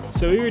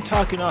 So we were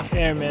talking off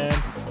air, man,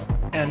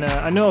 and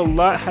I know a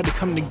lot had to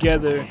come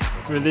together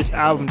for this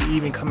album to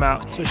even come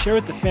out. So share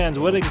with the fans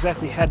what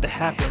exactly had to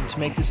happen to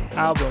make this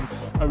album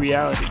a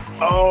reality.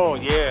 Oh,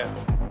 yeah.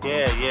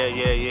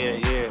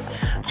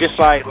 Just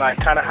like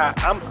kind of how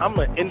I'm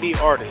an indie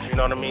artist, you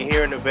know what I mean?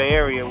 Here in the Bay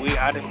Area,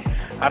 I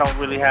don't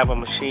really have a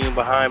machine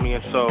behind me,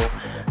 and so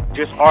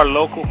just my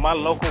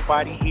local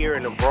body here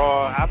and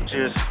abroad, I've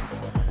just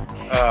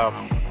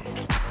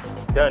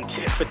done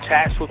tit for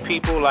tats with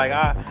people. Like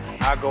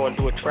I go and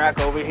do a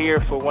track over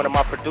here for one of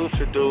my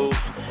producer dudes,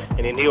 and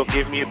then he'll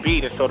give me a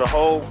beat, and so the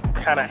whole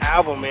kind of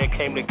album, man,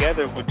 came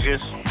together with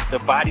just the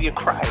body of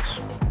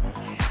Christ.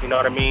 You know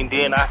what I mean?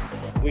 Then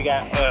we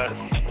got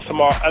some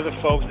of our other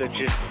folks that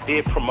just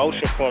did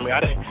promotion for me.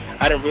 I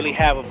didn't really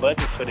have a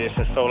budget for this,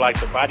 and so like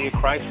the body of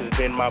Christ has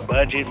been my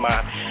budget,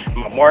 my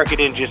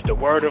marketing, just the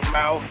word of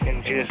mouth,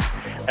 and just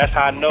that's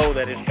how I know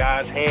that it's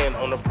God's hand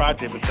on the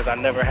project, because I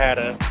never had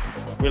a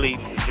really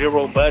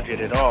zero budget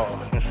at all.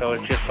 And so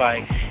it's just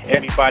like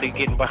everybody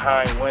getting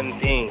behind one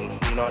thing,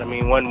 you know what I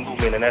mean, one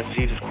movement, and that's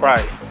Jesus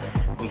Christ,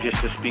 and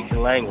just to speak the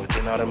language,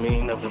 you know what I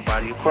mean, of the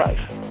body of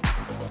Christ.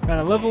 Man,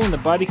 I love it when the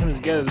body comes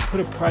together to put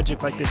a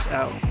project like this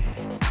out.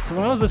 So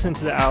when I was listening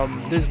to the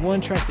album, there's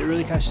one track that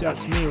really kind of stood out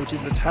to me, which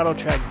is the title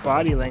track,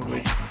 Body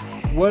Language.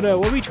 What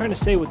were you trying to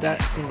say with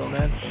that single,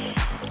 man?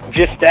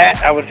 Just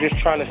that. I was just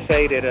trying to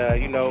say that,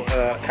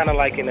 kind of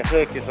like in the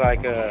hook, it's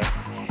like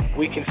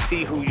we can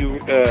see who you,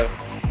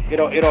 it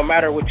don't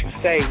matter what you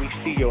say, we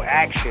see your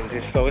actions.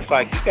 And so it's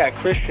like you got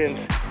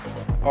Christians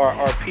or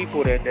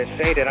people that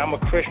say that I'm a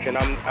Christian,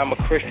 I'm a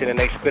Christian, and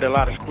they spit a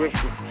lot of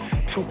scripture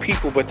to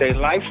people, but their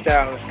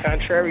lifestyle is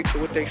contrary to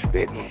what they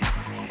spitting.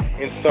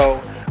 And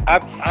so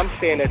I'm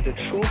saying that the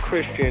true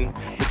Christian,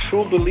 the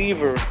true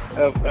believer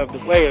of the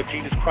way of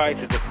Jesus Christ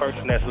is the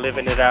person that's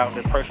living it out,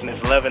 the person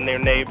that's loving their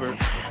neighbor,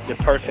 the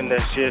person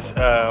that's just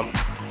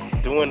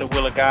doing the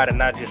will of God and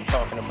not just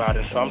talking about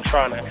it. So I'm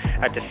trying to,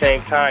 at the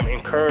same time,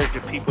 encourage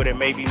the people that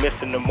may be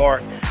missing the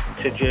mark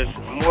to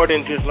just, more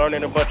than just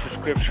learning a bunch of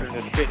scriptures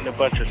and spitting a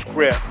bunch of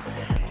script,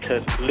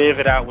 to live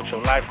it out with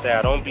your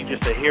lifestyle. Don't be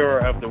just a hearer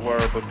of the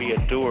word, but be a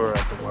doer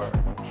of the word.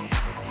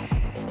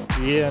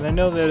 Yeah, and I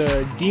know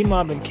that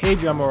D-Mob and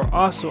K-Drama were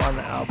also on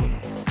the album.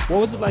 What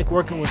was it like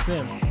working with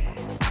them?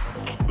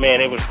 Man,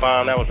 it was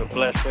fun. That was a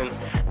blessing.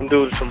 Them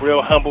dudes are some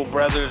real humble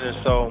brothers, and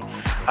so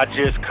I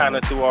just kind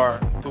of through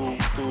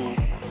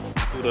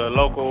the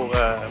local,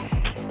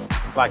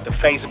 like the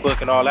Facebook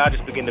and all that, I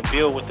just began to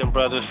build with them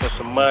brothers for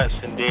some months,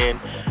 and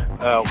then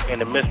in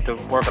the midst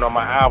of working on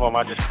my album,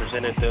 I just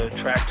presented the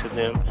track to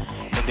them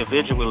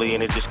individually,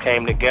 and it just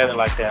came together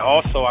like that.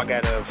 Also, I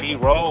got V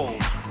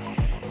Rose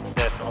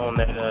that's on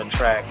that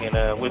track,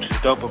 and which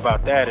is dope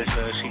about that is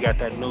she got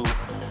that new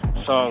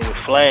song with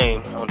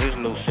Flame on his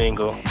new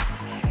single,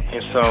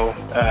 and so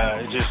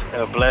it's just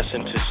a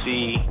blessing to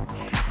see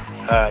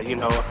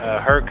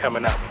her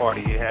coming out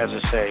party, as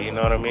I say, you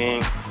know what I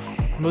mean?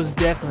 Most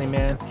definitely,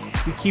 man.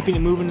 We keeping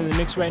it moving in the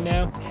mix right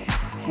now.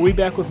 We'll be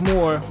back with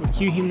more with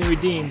Q-Heem the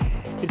Redeemed.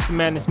 It's the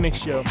Madness Mix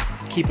Show.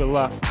 Keep it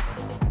locked.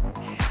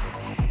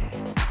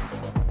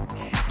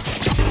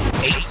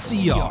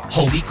 HCR,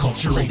 Holy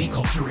Culture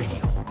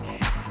Radio.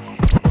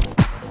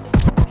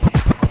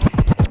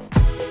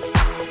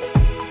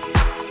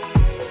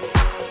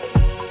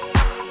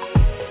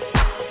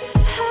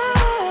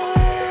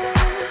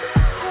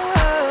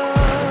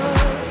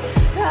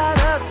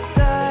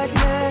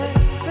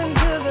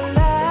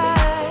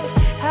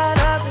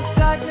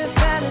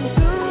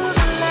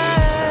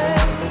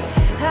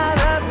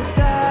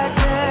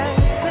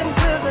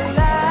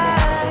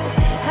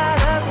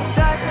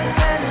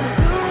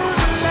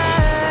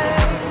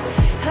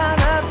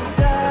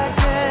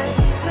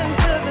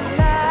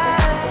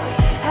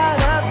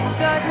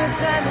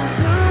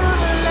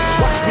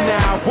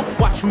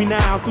 Me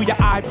now through your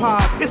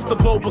iPod, it's the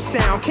global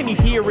sound. Can you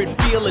hear it,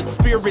 feel it?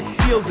 Spirit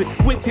seals it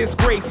with His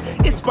grace.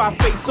 It's by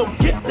faith, so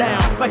get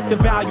down like the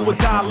value of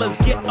dollars.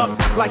 Get up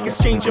like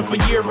exchanging for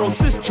euros.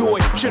 This joy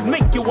should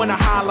make you wanna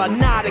holler.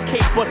 Not a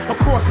cape, but a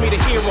cross made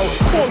a hero.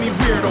 Call me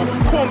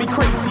weirdo, call me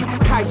crazy.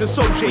 Kaiser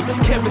Soze,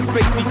 Kevin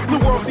Spacey. The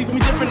world sees me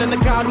different than the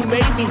God who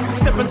made me.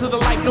 Step into the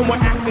light, no more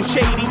acting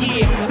shady.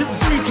 Yeah, this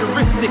is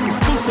futuristic,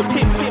 exclusive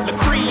hit with the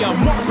Korea.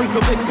 Mark brings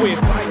a liquid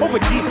over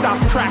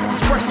G-Styles tracks.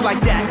 It's fresh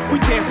like that. We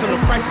dance on the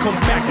Christ comes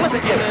back. It's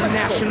the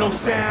international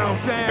sound.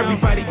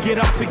 Everybody get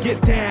up to get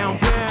down.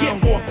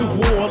 Get off the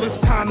wall, it's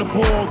time to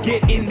ball.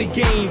 Get in the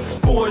game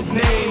for His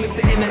name. It's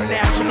the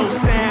international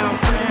sound.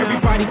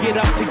 Everybody get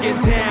up to get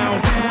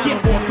down. Get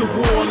off the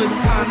wall, it's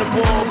time to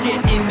ball.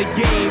 Get in the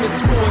game, it's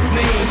for His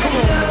name. Come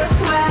on.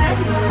 Swag,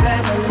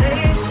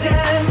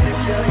 revelation.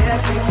 Picture your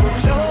people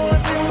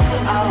chosen.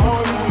 Our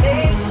holy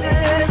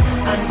nation.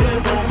 Under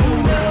the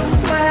blue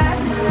swag,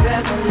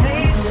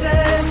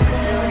 revelation.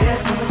 Picture your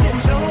people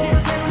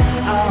chosen.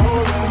 Our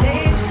holy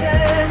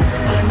nation.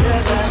 Under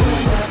the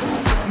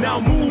now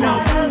move. Now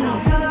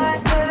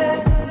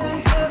darkness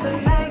into the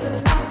light.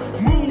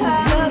 Move.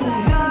 Out of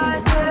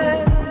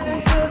darkness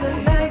into the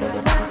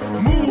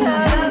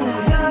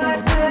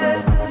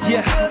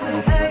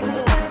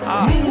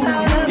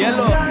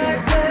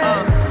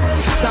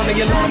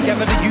the alarm,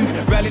 gather the youth,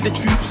 rally the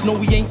troops. No,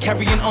 we ain't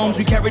carrying arms,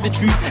 we carry the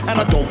truth. And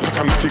I don't pack,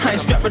 I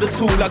ain't strapped with a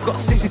tool. I got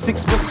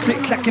 66 books, click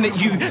clacking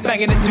at you,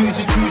 banging at dudes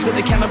and crews that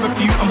they cannot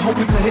refute. I'm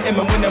hoping to hit him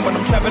and win him when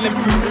I'm traveling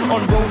through.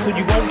 On road, so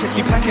you won't catch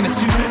me packing a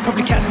suit.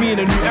 Probably catch me in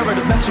a new era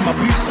that's matching my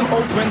boots.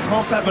 Old friends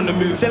half having the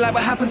move. They're like,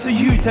 what happened to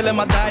you? Tell them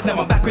I died, now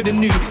I'm back with the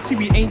new. See,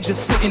 we ain't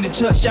just sitting in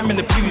church, jamming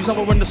the pews. Now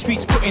we're on the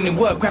streets, putting in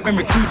work, grabbing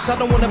recruits. I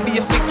don't wanna be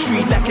a fig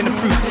tree, lacking the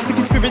proof. If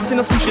your spirit's in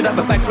us, we should have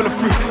a bag full of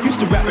fruit. Used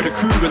to rap with a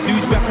crew, with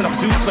dudes rapping up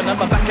Zeus, but now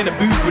I'm back in the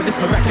booth with this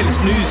miraculous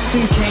news.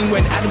 Sin came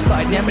when Adam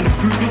started yamming the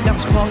fruit. Now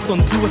it's passed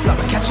on to us like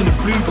we're catching the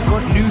flu. But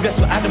God knew that's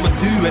what Adam would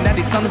do, and now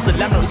his son is the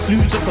lamb, not a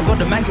slew. Just so God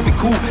the man could be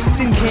cool.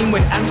 Sin came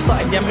when Adam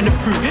started yamming the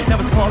fruit. Now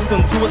it's passed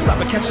on to us like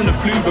we're catching the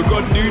flu. But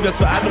God knew that's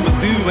what Adam would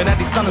do, and now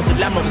his son is the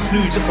lamb, not a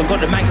slew. Just so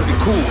God the man could be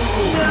cool.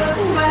 The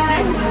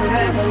swag, the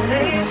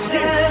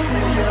revelation,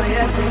 the joy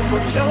I think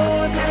we're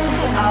chosen,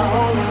 our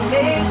holy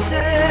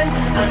nation,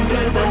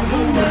 under the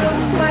moon. The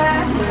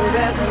swag, the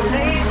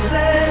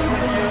revelation,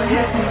 the joy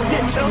I think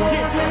we're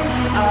chosen,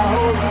 our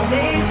holy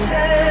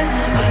nation,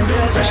 under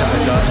the moon. Fresh out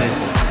of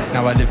darkness,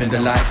 now I live in the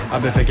light.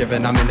 I've been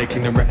forgiven, I'm in the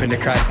kingdom, repping the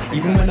Christ.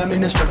 Even when I'm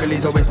in the struggle,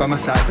 he's always by my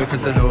side.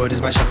 Because the Lord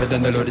is my shepherd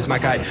and the Lord is my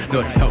guide.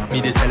 Lord, help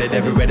me to tell it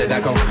everywhere that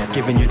I go.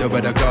 Giving you the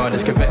word of God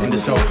is converting the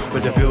soul.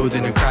 With the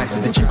building of Christ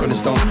and the cheek on the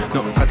stone.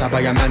 Not cut out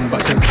by a man,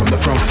 but sent from the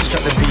throne.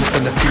 Strap the beast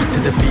on the feet to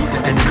defeat the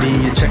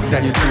enemy. And check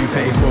Daniel 2,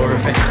 34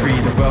 and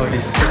 33. The world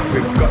is sick,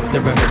 we've got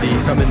the remedy.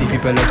 So many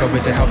people are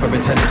going to hell for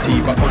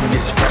eternity. But on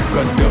this rock,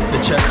 God built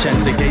the church,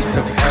 and the gates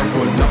of hell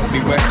will not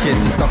be working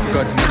to stop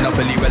God's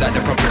monopoly without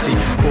the property.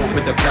 Bought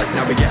with the blood,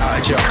 now we get out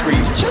of jail free.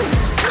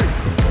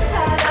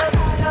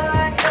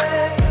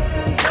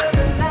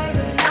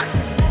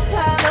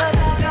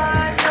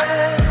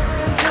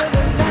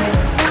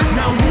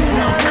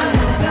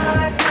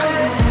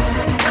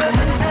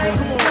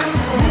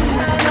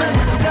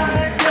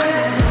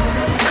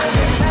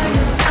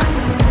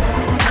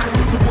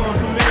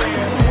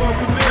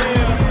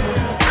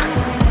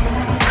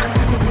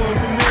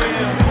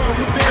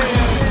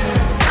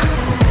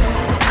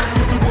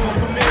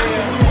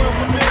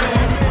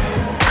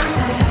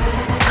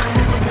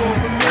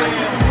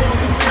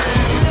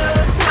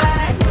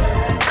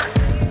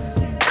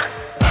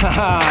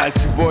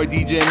 It's your boy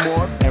DJ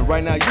Morph, and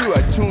right now you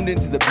are tuned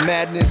into the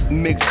Madness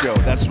Mix Show.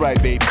 That's right,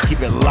 baby.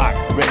 Keep it locked.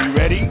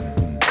 Ready?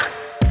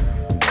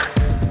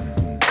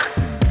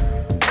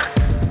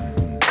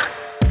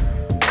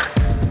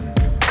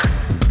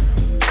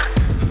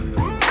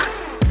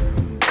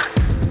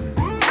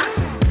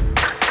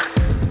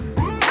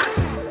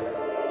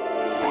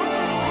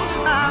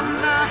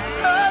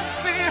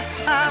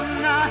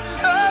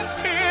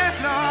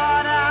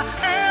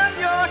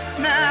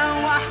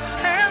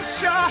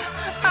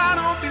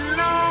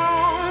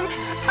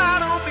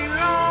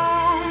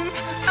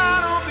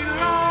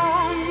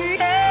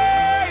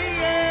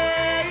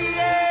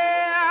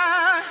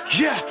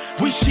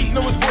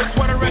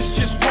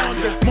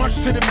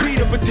 To the beat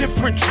of a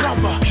different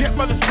drummer, kept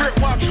by the spirit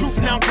while truth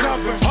now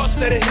covers. Hearts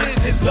that are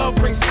his love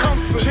brings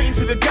comfort. Chained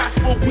to the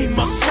gospel, we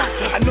must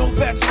suffer. I know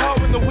that's hard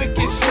when the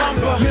wicked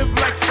slumber. Live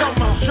like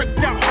summer, tricked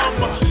out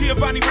Hummer.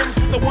 Giovanni rims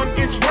with the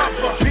 1-inch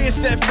rubber. Being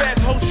steadfast,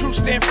 hold true,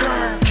 stand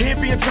firm.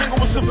 Can't be entangled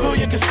with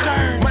civilian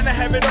concerns. Might not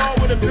have it all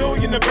with $1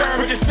 billion to burn,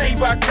 but just saved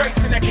by grace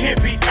and that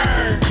can't be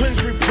earned.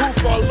 Cleanse,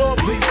 reproof, our Lord,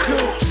 please do.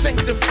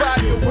 Sanctify,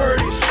 your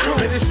word is true.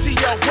 Let us see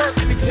our work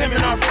and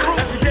examine our fruit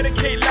as we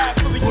dedicate lives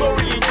for the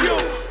glory in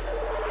you.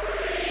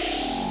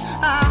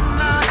 I'm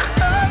not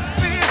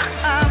afraid,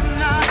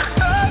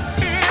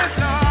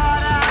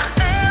 Lord, I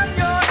am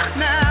yours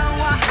now,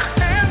 I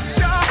am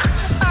sure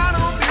I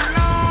don't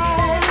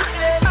belong,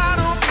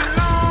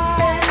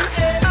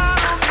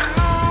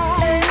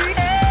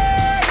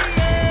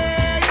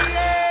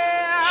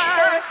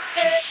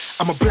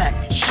 I'm a black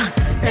sheep,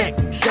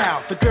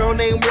 exile. The girl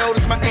named World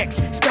is my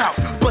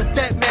ex-spouse, but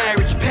that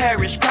marriage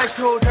perished. Christ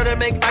told her to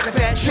make like a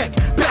bad check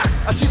bounce.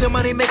 I see the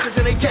money makers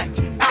and they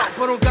decked out,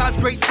 but on God's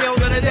great scale,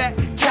 none of that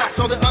counts.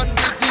 All the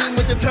unredeemed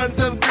with the tons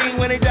of green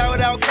when they die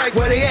without Christ,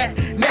 where they at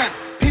now?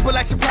 People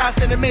act surprised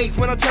and amazed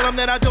when I tell them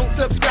that I don't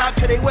subscribe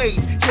to their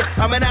ways. Yeah,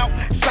 I'm an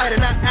outsider,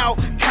 not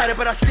out-kinder,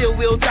 but I still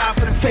will die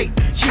for the faith.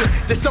 Yeah,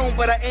 this own,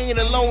 but I ain't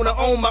alone. I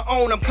own my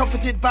own. I'm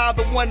comforted by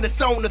the one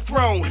that's on the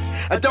throne.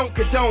 I don't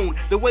condone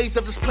the ways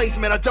of this place,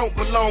 man. I don't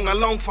belong. I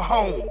long for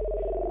home.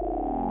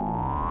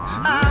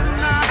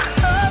 I'm not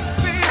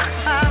afraid,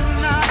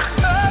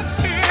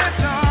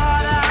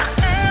 Lord, I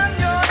am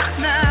yours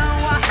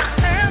now, I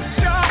am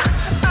sure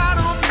I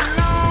don't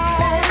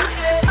belong,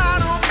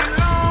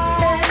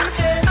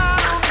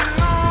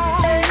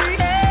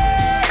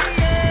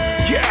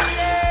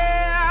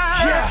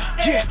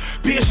 Yeah,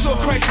 being sure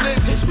Christ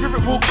lives, his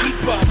spirit will keep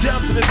us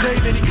down to the day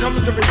that he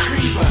comes to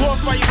retrieve us.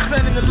 Glorify your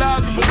son in the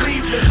lives of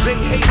believers. They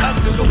hate us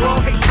because the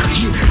world hates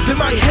Jesus. They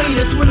might hate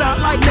us, we're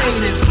not like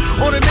natives,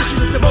 on a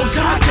mission that the Most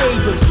High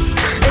gave us.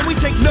 And we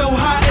take no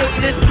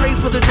hiatus, pray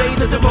for the day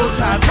that the Most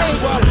High takes us.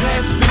 So our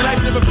past is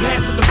life, never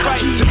pass with the fight.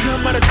 To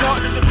come out of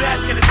darkness and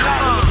bask in his light.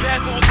 The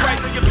path that was right,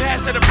 when your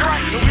past had a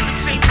price. And we've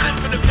exchanged sin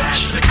for the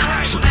past of the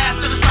Christ. So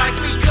after the fight,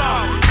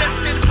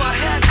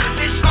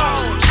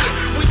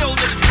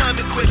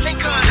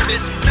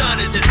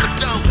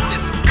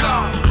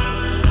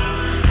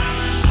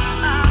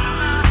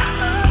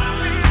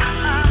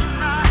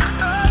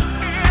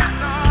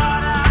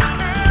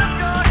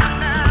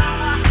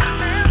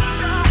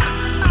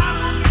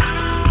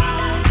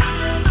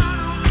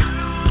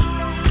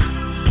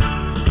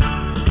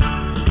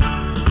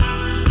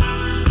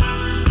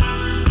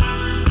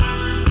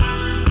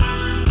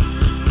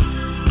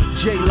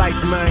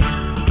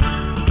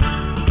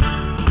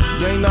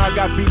 You ain't know I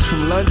got beats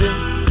from London?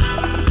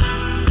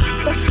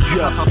 Let's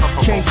go.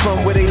 Came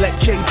from where they let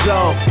K's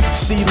off.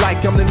 See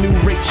like I'm the new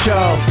Ray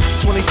Charles.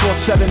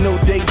 24/7, no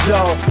days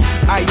off.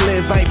 I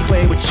ain't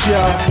playing with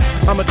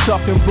y'all. I'm a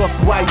talking book,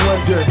 why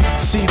wonder?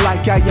 See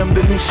like I am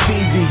the new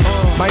Stevie.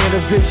 My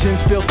inner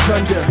visions feel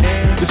thunder.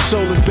 The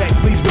soul is back,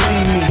 please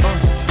believe me.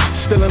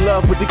 Still in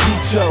love with the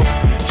Quito.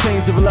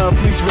 Chains of love,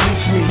 please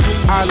release me.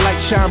 Our light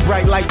shine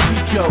bright like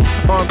Pico.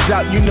 Arms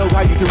out, you know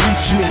how you can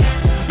reach me.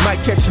 Might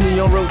catch me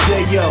on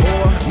Rodeo,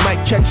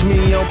 might catch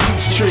me on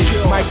Peachtree.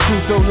 My crew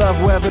throw love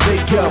wherever they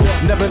go.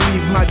 Never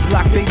leave my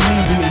block, they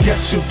need me.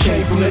 Guess who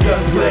came from the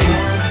gunplay?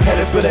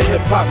 Headed for the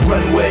hip-hop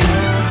runway.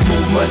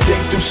 Move Monday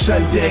through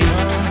Sunday.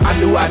 I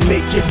knew I'd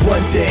make it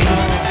one day.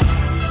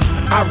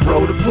 I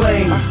rode a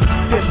plane.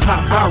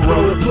 Hip-hop, I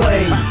rode a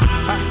plane.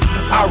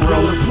 I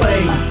rode a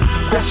plane.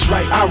 That's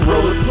right, I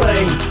rode a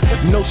plane.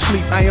 No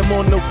sleep, I am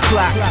on no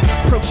clock.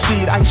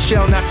 Proceed, I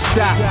shall not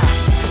stop.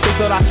 They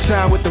thought I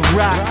signed with the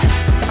Rock.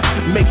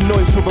 Make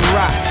noise for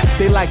Barack.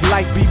 They like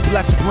life, be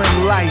blessed,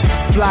 bring life.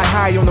 Fly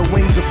high on the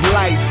wings of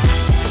life.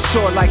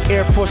 Soar like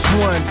Air Force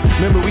One.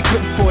 Remember we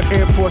couldn't afford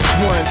Air Force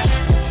Ones.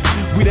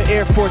 We the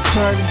Air Force,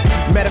 son.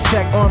 Matter of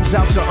fact, arms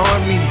out to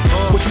army.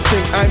 What you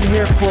think I'm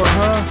here for,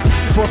 huh?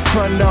 For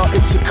fun, no,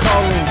 it's a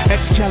calling.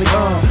 Ex-Cali,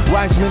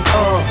 Wiseman,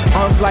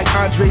 arms like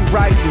Andre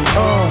Rising,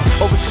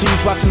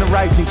 overseas watching the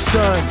rising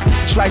sun.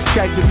 Try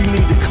Skype if you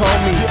need to call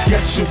me.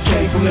 Guess who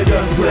came from the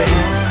gunplay?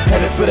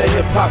 Headed for the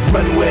hip-hop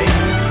runway.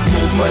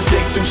 Move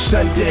Monday through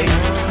Sunday.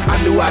 I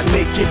knew I'd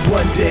make it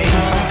one day.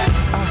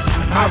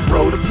 I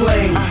rode a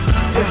plane.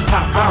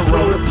 Hip-hop, I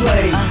rode a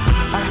plane.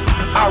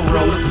 I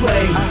rode a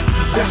plane.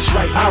 That's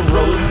right, I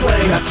rode a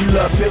plane. Now if you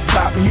love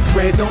hip-hop and you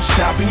pray it don't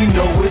stop and you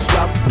know where it's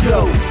about to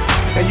go.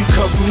 And you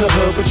come from the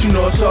hood, but you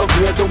know it's all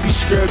good. Don't be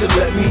scared to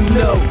let me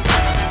know.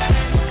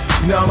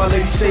 Now my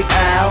ladies say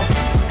ow.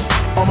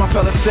 All my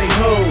fellas say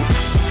ho.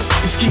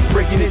 Just keep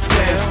breaking it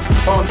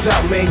down. Arms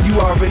out, man, you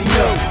already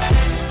know.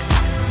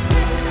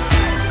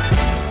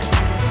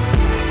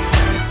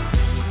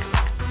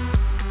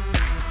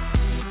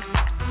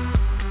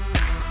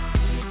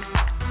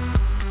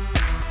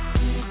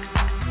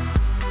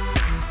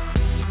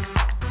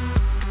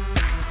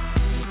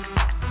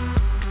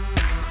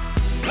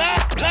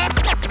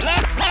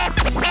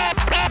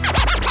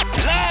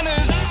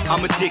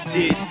 I'm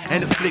addicted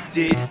and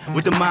afflicted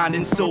with the mind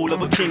and soul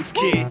of a king's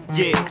kid.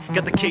 Yeah,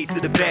 got the case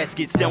of the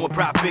baskets down with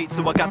prop bait,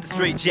 so I got the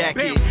straight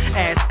jacket.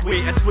 Ass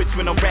quit, I twitch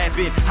when I'm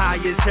rapping. High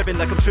as heaven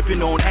like I'm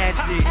tripping on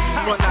acid.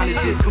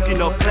 Frontline is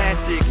cooking up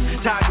classics.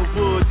 Tiger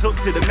Woods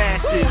hooked to the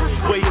masters.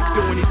 Way of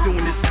doing, he's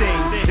doing this thing.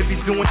 If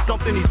he's doing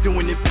something, he's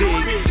doing it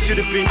big.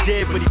 Should've been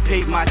dead, but he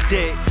paid my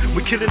debt.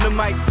 We're killing the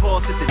mic,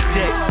 pause at the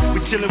deck. We're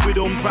chilling with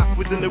him, rock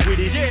was in the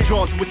British.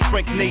 Drawn to his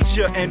strength,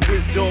 nature, and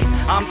wisdom.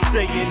 I'm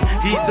saying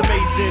he's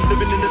amazing.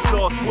 Living in this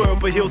lost world,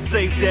 but he'll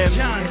save them.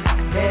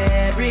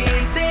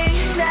 Everything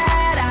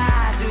that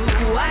I do,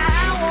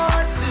 I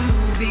want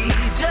to be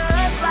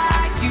just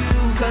like you,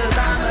 'cause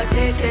I'm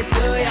addicted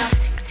to ya.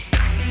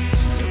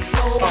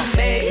 So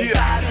amazed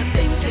by the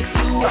things you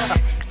do.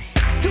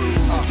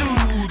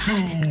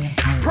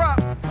 Prop.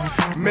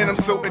 Man, I'm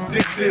so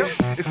addicted.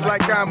 It's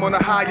like I'm on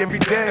a high every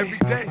day.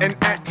 And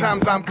at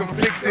times I'm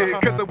conflicted,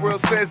 'cause the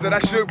world says that I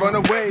should run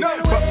away.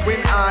 But when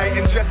I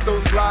ingest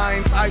those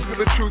lines, I feel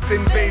the truth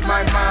invade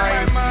my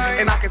mind.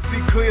 And I can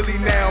see clearly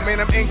now. Man,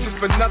 I'm anxious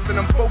for nothing,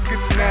 I'm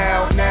focused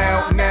now.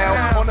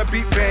 On a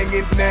beat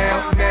banging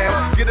now.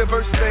 Get a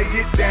verse, lay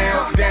it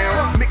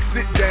down. Mix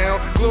it down.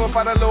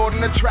 Glorify the Lord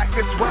on the track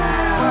that's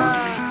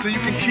wild. So you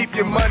can keep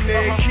your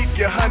money, keep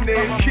your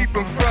honeys, keep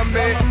them from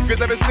me. 'Cause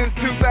ever since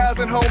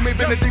 2000, homie,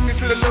 been addicted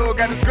to the Lord,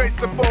 got his grace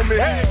upon me.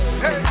 Hey.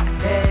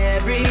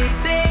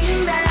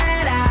 Everything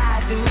that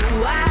I do,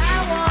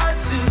 I want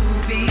to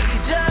be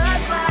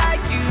just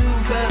like you,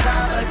 'cause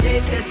I'm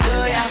addicted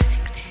to ya.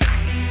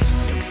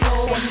 So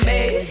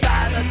amazed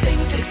by the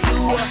things you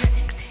do.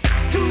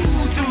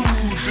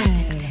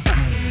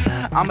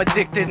 I'm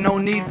addicted, no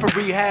need for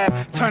rehab.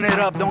 Turn it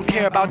up, don't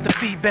care about the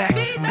feedback.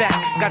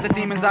 Got the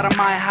demons out of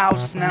my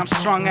house, now I'm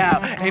strung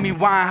out. Amy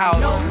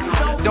Winehouse.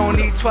 Don't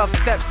need 12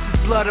 steps,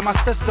 it's blood in my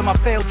system. I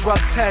failed drug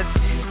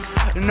tests.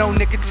 No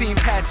nicotine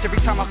patch, every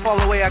time I fall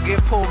away I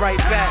get pulled right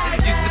back.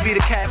 Used to be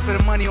the cat for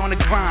the money on the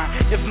grind.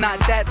 If not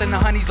that, then the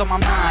honey's on my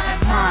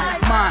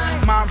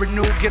mind. Mind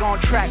renewed, get on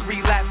track,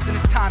 relapse, and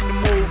it's time to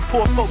move.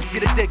 Poor folks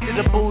get addicted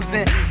to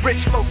boozing,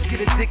 rich folks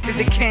get addicted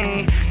to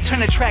cane.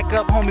 Turn the track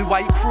up, homie,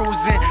 while you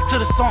cruising, till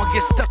the song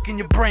gets stuck in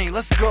your brain.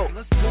 Let's go.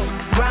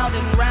 Round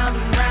and round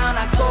and round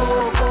I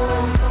go.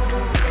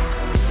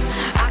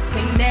 I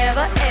can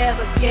never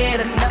ever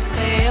get enough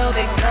of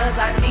it, 'cause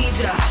I need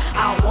ya,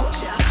 I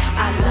want ya,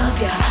 I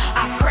love ya,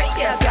 I crave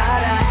ya,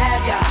 gotta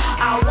have ya,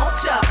 I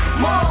want ya,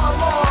 more.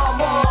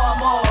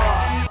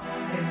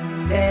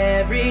 And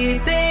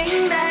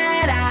everything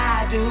that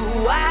I do,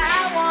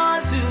 I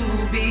want to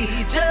be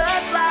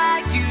just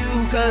like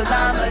you, 'cause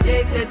I'm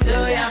addicted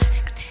to ya.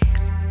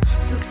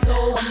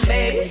 So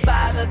amazed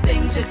by the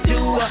things you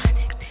do.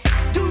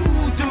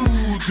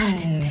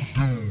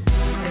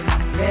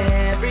 And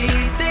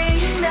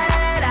everything that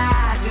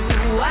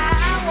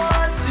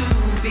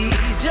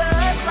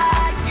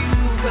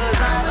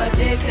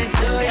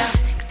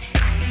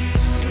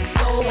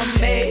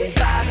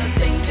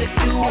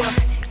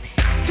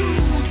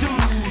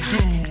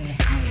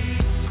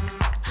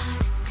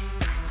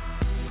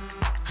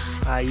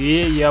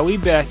Yeah, we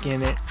back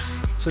in it.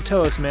 So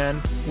tell us, man,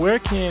 where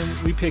can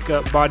we pick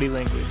up Body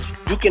Language?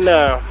 You can,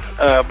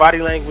 Body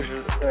Language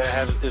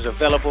is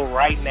available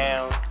right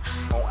now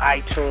on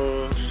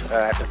iTunes,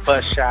 at the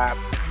bus shop,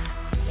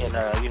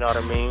 and you know what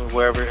I mean,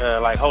 wherever,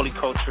 like Holy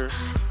Culture,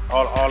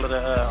 all of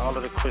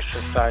the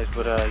Christian sites.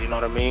 But you know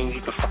what I mean,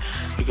 you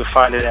can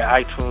find it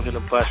at iTunes and the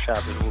bus shop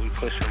is what we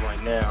pushing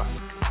right now.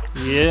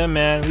 Yeah,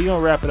 man, we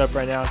gonna wrap it up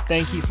right now.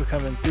 Thank you for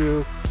coming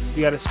through.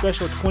 We got a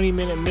special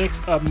 20-minute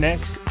mix up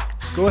next.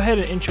 Go ahead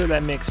and intro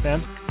that mix, fam.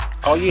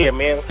 Oh yeah,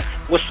 man.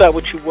 What's up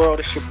with you,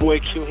 world? It's your boy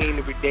Q Heen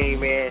the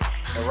Redeemed, man.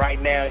 And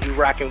right now, you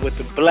rocking with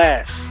the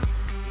Blast.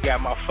 You got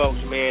my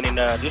folks, man, and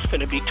this is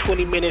gonna be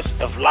 20 minutes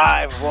of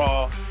live,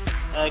 raw,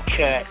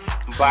 uncut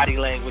body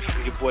language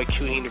from your boy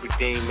Q Heen the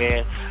Redeemed,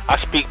 man.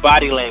 I speak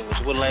body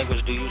language. What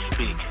language do you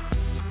speak?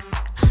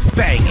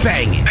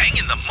 Banging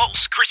the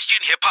most Christian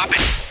hip hop and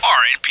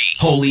R&B.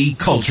 Holy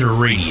Culture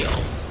Radio.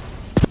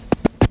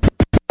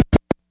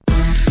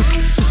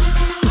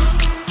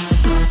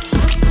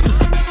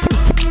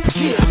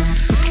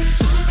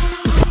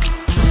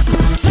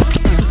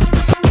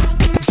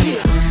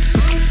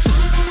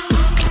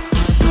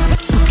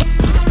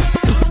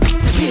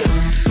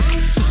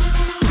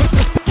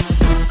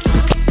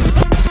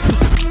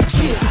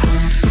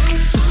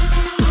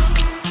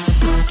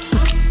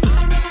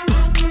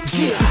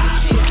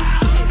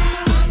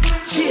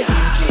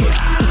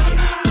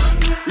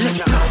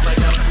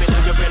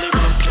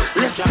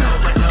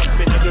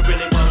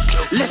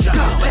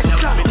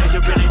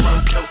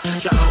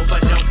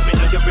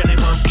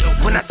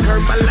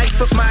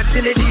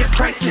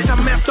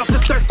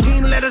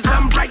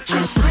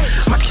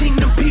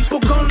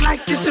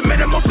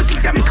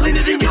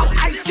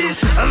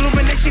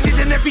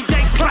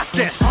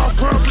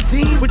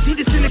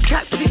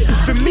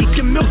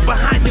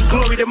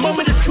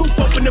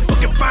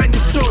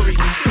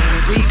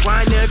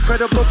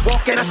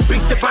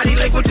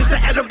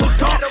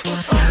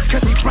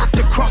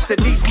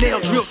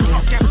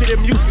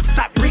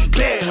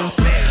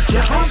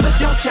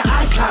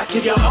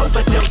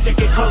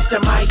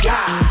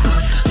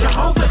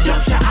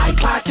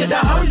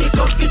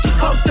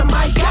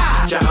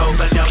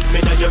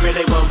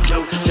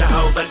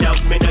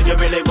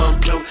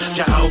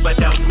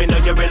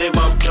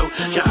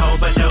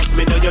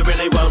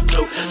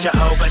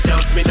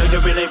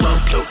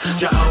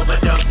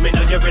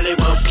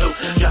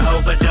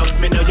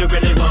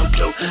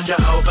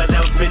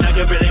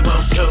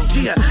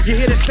 You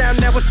hear the sound,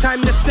 now it's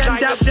time to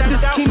stand out. This is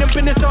kingdom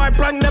business, so I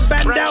brung the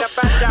band out.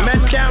 Man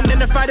down in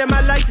the fight of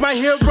my life, my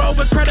hero,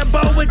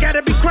 incredible, it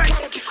gotta be Christ.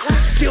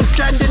 Still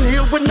standing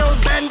here with no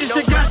bandage.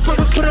 The gospel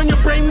was put on your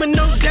brain with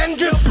no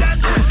dandruff.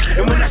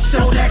 And when I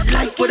show that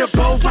light with a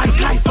bow white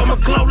life, I'ma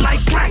glow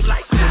like Christ.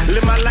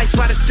 Live my life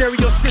by the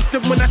stereo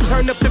system. When I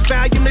turn up the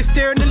volume, they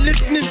staring and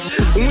listening.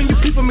 And when you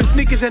people miss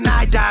niggas and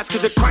I dies,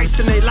 cause of Christ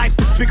in their life,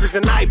 the speakers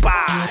and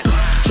iPods.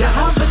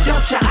 Jehovah,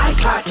 dose your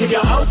iPod to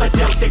your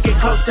overdose to get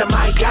close to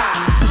my God.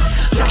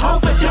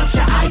 Jehovah, dose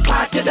your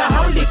iPod to the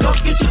Holy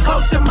Ghost, get you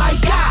close to my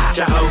God.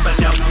 Jehovah,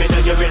 dose me, know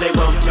you really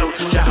want to.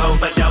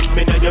 Jehovah, dose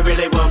me, know you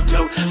really want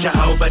to.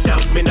 Jehovah,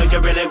 dose me, know you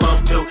really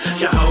want to.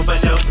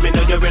 Jehovah, dose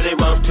me, know you really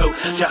want to.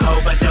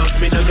 Jehovah, dose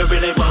me, know you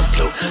really want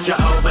to.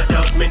 Jehovah,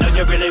 dose me, know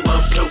you really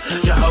want to.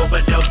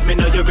 Jehovah, dose me,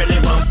 know you really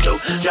want to.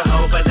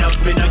 Jehovah,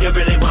 dose me, know you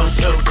really want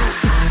to.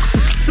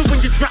 So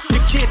when you drop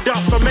your kid off,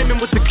 I'm aiming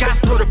with the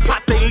gospel, the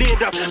pot they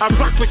lid up. I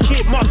rock with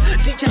Kid Moss,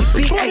 DJ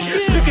B.A.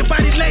 Speaking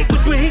body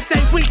language when he say,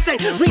 we say.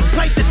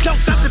 Replay the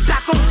dose, got the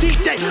doc on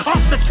DJ.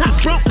 Off the top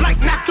rope like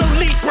Nacho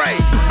Libre.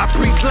 I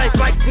breathe life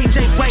like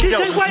DJ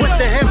Wado. With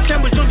the ham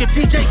sandwich on your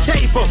DJ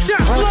table.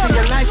 Hold to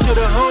your life to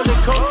the holy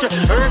culture.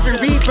 Urban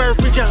rebirth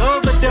with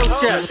Jehovah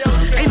Dosha.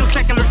 Ain't no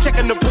secular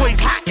checking the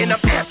boys hot. And I'm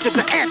after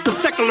the anthem,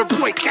 secular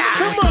boy guy.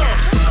 Come on.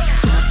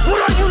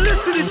 What are you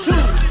listening to?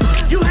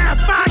 You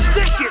have 5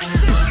 seconds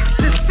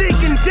to sync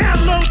and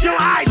download your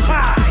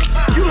iPod.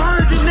 You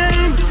heard the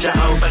name?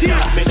 Jehovah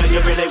knows me, know you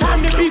really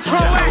want to. Time to be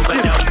proactive.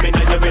 Jehovah knows me,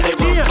 know you really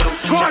want to.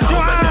 Guard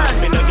your eyes.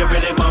 Me, know you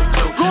really want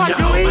to. Guard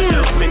your ears. Jehovah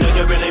knows me, know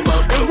you really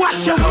want to. And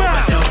watch your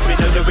mouth. Jehovah knows me,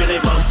 know you really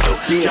want to.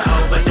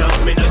 Jehovah knows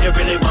me, know you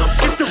really want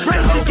to. It's the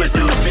race against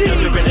the machine.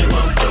 You really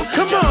want to.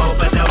 Come on.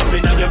 Jehovah knows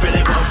me, know you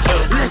really want to.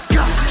 Let's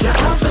go.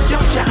 Jehovah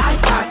knows your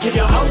iPod to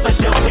your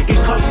overdose to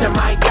get close to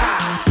my God.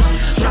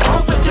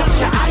 Jehovah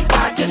knows your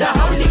iPod to the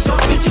Holy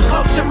Ghost, get you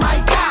close to my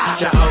God.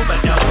 Jehovah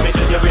knows me,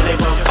 know you really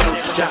want to.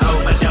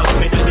 Jehovah knows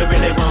me, know you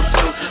really want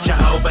to.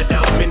 Jehovah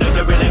knows me, know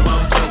you really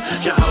want to.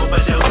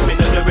 Jehovah knows me,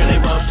 know you really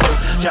want to.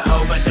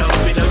 Jehovah knows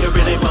me, know you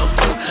really want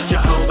to.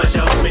 Jehovah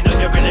knows me, know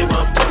you really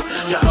want to.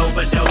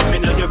 Jehovah knows me,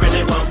 know you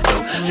really want to.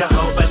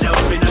 Jehovah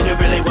knows me, know you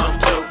really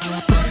want to.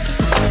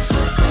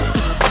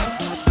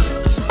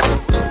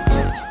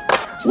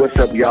 What's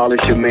up, y'all?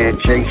 It's your man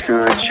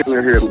Jason,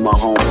 chilling here with my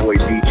homeboy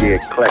DJ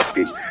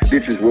Eclectic.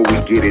 This is where we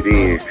get it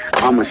in.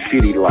 I'm a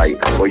city light.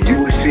 Are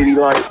you a city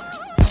light?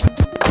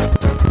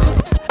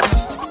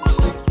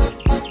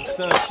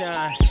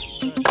 Sunshine,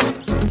 The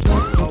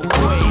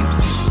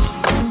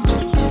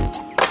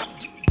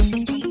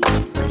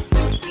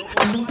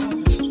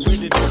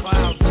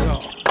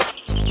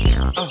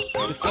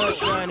sun's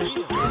shining.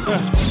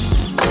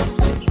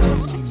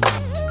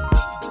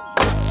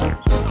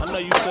 I know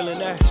you feeling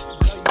that.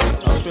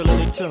 I'm feeling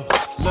it too.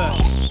 Look,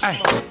 ay,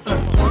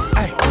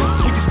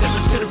 you just step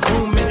into the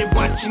room and they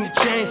watching the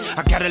chain. I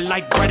got a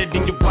light brighter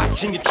than you're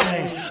watching your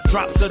chain.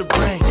 Drops of the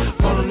brain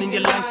falling in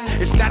your life.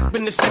 It's not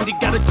been the same. You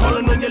got it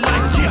calling on your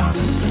life. Yeah,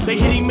 they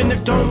hit him in the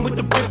dome with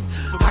the whip.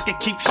 I can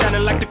keep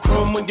shining like the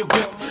chrome on your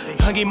whip.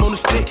 Hung him on the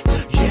stick.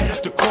 Yeah,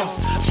 that's the cross.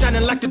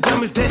 Shining like the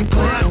diamonds that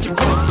clear out your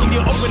cross. When you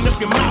open up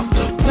your mouth,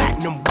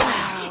 platinum,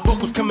 wow.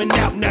 Vocals coming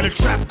out, now the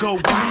trap go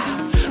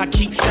wild. I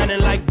keep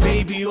shining like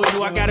baby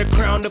oil. I got a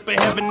crown up in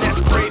heaven, that's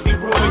crazy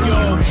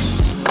royal.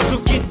 So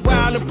get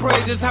wild and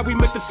praise us how we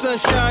make the sun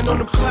shine on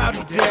the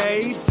cloudy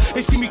days.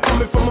 They see me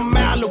coming from a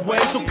mile away.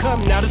 So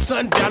come now, the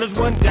sundown is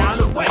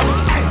 $1 away.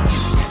 Hey.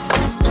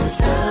 The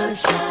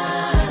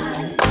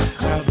sunshine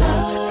clouds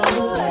blow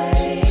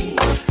away.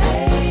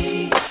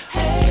 Hey,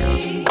 hey,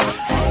 hey,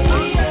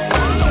 hey.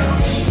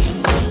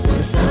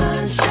 The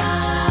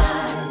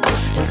sunshine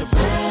is a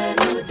brand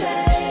new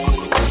day.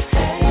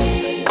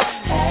 Hey,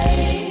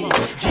 hey,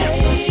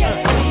 hey.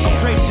 I'm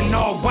praising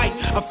all white,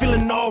 I'm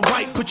feeling all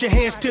right. Put your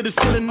hands to the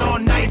ceiling all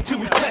night until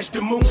we touch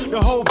the moon.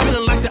 The whole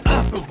feeling like the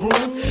upper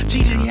room.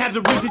 Jesus has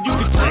a reason you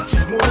can touch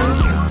his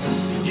wound.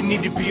 You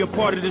need to be a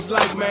part of this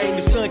life, man.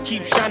 The sun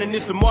keeps shining,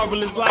 it's a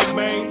marvelous life,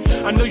 man.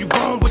 I know you're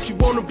wrong, but you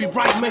wanna be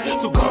right, man.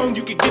 So go on,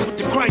 you can get with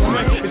the Christ,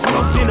 man. It's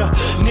more than a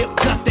nip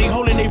tuck. They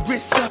holding their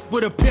wrists up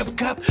with a pip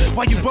cup.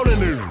 Why you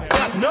rolling it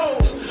up? No,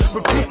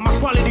 repent my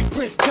quality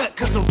prints cut,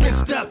 cause I'm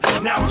rinsed up.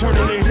 Now I'm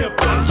turning the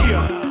hip up,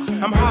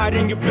 yeah. I'm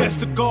hiding your best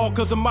cigar,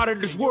 cause I'm out of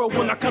this world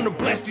when I come to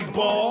bless these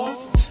balls.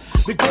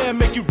 The glare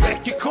make you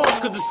wreck your car,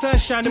 cause the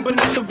sun's shining, but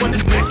not the one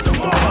that's next to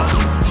Mars.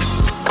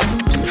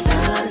 The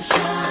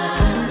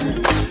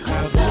sunshine,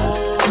 clouds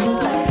blow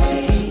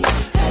away.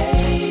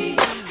 Hey,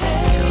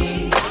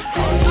 hey,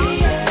 hey,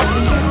 hey.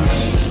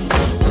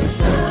 The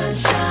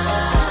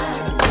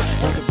sunshine,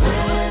 it's a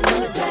brand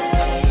new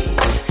day.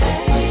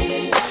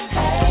 Hey,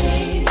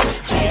 hey,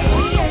 hey.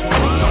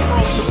 I'm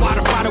off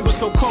the water was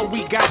so cold, we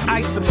got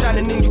ice. I'm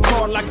shining in your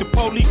car like the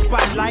police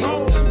spotlight.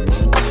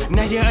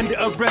 Now you're under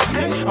arrest.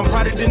 I'm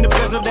brighter than the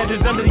bezel that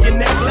is under your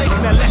necklace.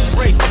 Now let's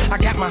race. I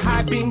got my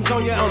high beams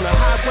on you on the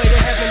highway to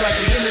heaven like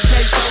we in the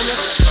Daytona.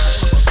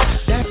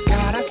 That's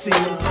God, I see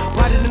him.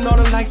 Brighter than all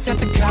the lights at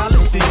the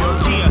Coliseum.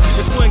 Yeah,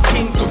 there's one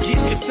king, so get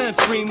your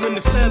sunscreen. When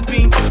the sun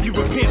beams, you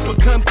repent,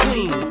 become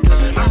clean.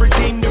 I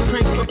redeem the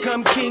prince,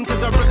 become king.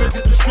 Cause I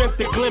represent the strength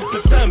that glimpse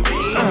the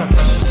sunbeam.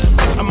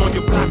 I'm on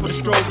your block with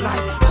a strobe light.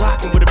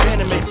 Rocking with a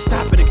band to make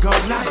stop it and go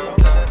light.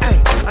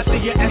 I see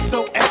your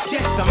SOS,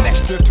 yes, I'm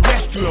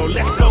extraterrestrial.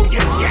 Let's go,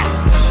 yes, yes.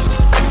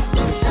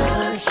 The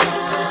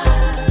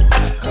sunshine,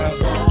 clouds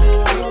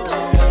blow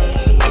away.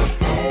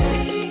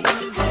 Hey,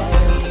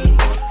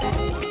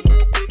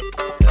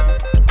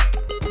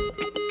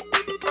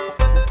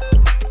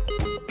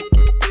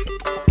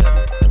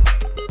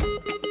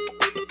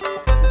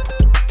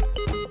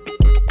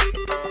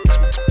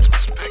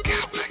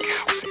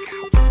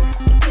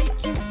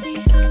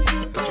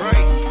 That's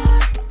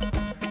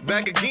right.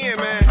 Back again,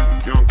 man.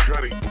 Young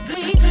Cuddy.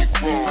 We just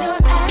feel your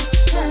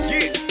actions.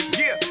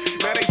 Yeah.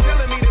 Now they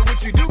telling me that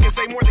what you do can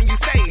say more than you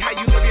say. How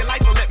you live your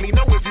life will let me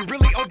know if you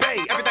really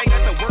obey everything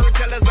that the word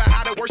tell us about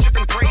how to worship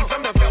and praise.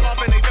 Some that fell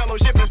off in a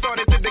fellowship and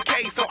started to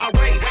decay. So I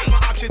weigh my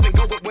options and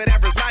go with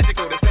whatever's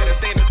logical. To set a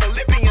standard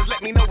Philippians,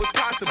 let me know what's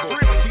possible.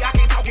 See, I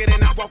can't talk it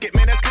and I walk it,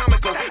 man, that's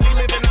comical. We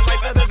live in a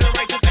life other than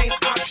righteous ain't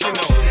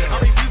optional. I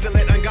refuse to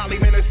let ungodly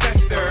manners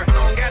fester. I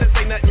don't gotta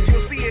say nothing,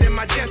 you'll see it in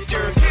my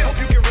gestures. Hope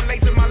you can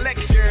relate to my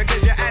lecture,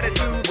 cause your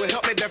attitude will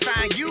help me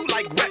define you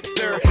like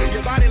Webster.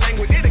 Your body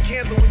language, it'll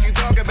cancel what you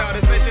talk about,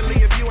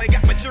 especially if you ain't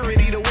got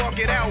maturity to walk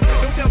it out.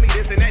 Don't tell me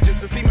this and that just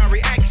to see my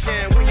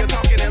reaction. When you're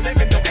talking and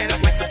living, don't add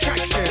up like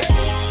subtraction.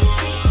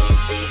 We can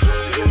see who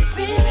you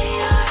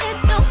really are. It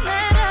don't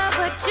matter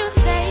what you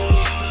say.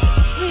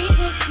 We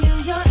just view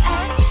your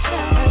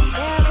actions.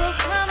 There will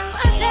come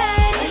a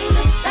day when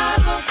the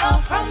stars will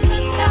fall from the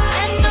sky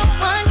and no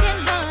one can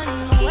run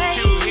away.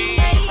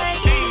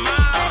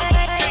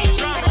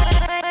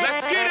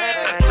 Let's get it.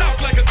 I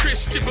talk like a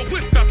Christian, but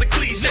without the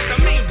cliches. I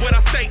mean what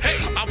I say.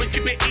 Always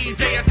keep it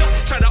easy. I don't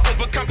try to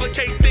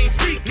overcomplicate things.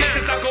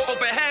 Cause I go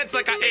over heads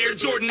like I Air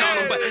Jordan on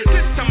them. But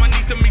this time I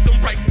need to meet them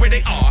right where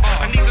they are.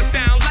 I need to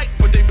sound like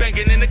what they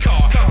banging in the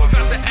car.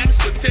 Without the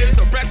expletives,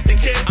 arresting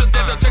kids.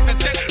 Instead of check the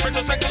check,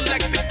 retrospect,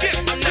 select the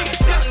gift. I'm not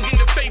young in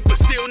the faith, but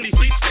still need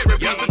speech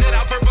therapy. So that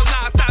I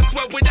verbalize, I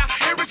swear without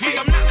heresy.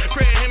 I'm not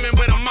praying him in,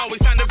 but I'm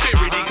always on the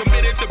verity.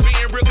 Committed to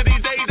being real, cause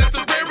these days that's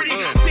a rarity.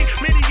 See,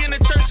 many in the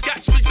church got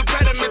speech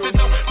impediments. It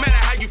don't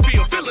matter how you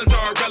feel, feelings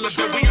are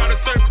irrelevant. We ought to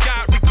serve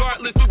God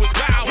regardless to his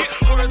power.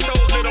 Or a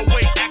told little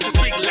way, act to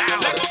speak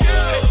loud.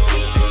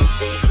 We can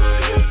see who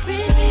you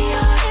really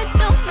are. It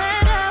don't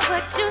matter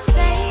what you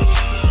say.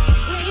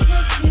 We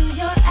just view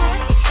your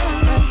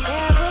actions.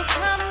 There will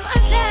come a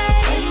day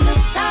when the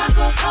stars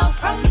will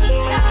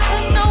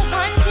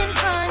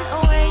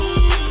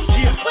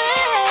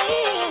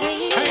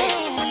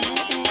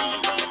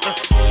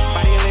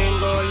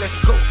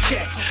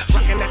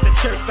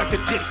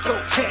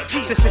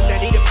discotheque.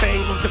 Cincinnati, the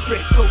Bengals, the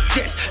Frisco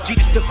Jets. G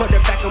just the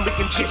quarterback and we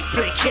can just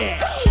play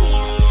cash.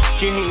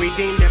 J. Henry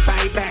redeemed that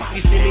buyback.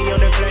 You see me on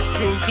the flat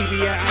screen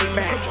TV or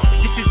iMac.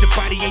 This is the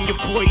body and your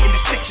boy in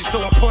the section,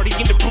 so I party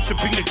in the booth to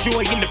bring the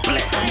joy and the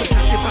bless. I'm a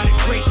talk by the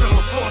grace, I'm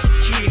a foster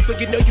kid, so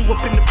you know you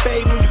up in the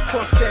bay when you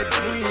cross that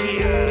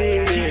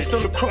bridge. Jesus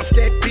on the cross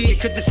that big,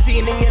 cause the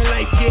sin in your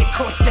life, yeah, it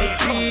cost that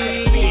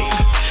big.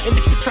 And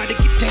if you try to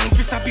get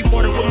dangerous, I'll be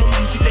more than what my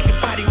music, they can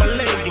body my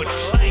language.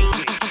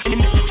 And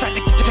if you try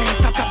to get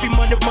dangerous, I'll be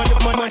money, money,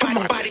 money,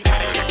 money, money.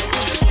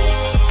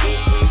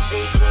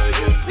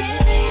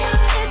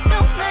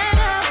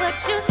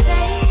 You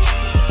say,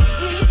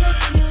 we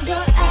just feel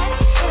your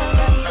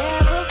actions.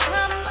 There will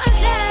come a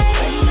day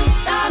when the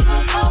stars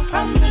will fall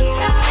from the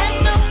sky and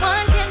no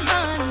one can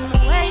run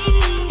away.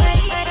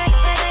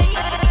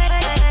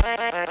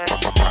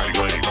 Body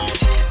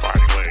language,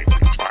 body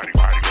language, body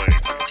language,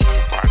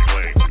 body language, body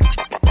language,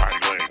 body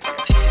language,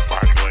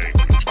 body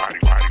language, body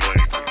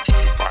language,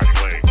 body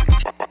language,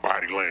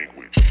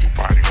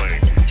 body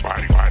language,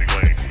 body language,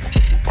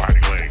 body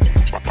language,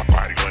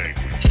 body language,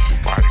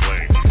 body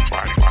language,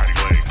 body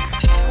language.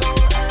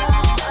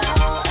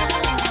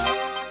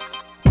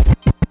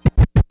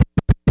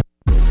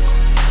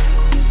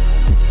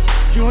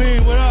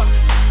 Julian, what up?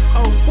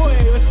 Oh boy,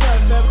 what's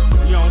up, man?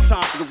 You on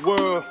top of the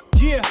world.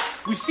 Yeah,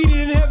 we seated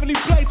in heavenly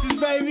places,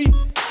 baby.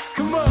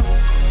 Come on.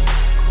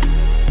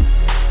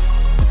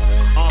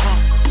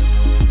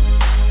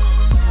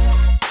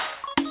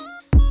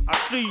 I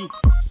see you.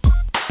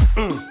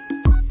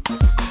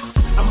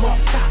 I'm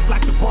off top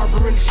like the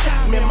barber in the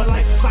shop. Man, my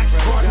life is like a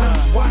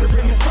garden. Water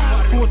in the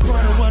crowd. For a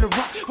garden, what a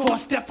rock. Before I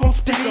step on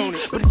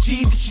stage. But it's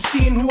Jesus you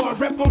seeing who I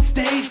rep on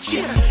stage.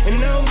 Yeah. And I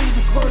don't leave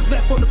his words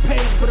left on the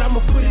page. But I'ma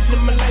put it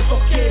in my life.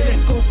 Okay,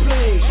 let's go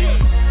play.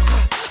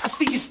 I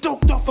see you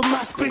stoked off of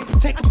my space.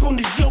 But take up on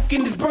this yoke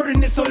and this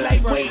burden is so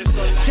lightweight.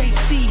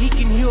 JC, he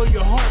can heal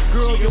your heart,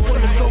 girl. You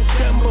wanna go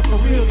dumb, but for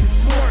real, you're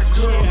smart,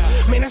 girl.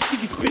 Man, I see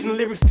you spitting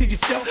lyrics to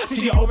yourself.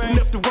 See you open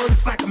up the word,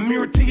 it's like a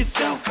mirror to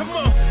yourself. Come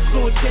on,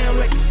 slow it down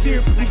like a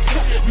syrup in the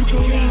cup. You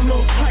can lean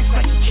on Christ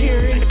like you're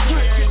carrying the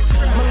clutch.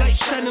 My light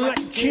shining like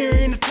you're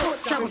carrying the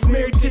torch. I was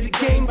married to the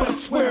game, but I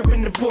swear I've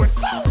been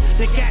divorced.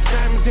 They got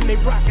diamonds and they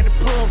rockin' the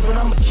pearls, but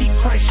I'ma keep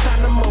Christ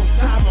shining. I'm on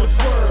top of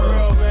the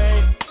world.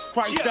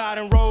 Christ died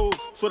and rose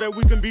so that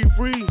we can be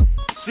free.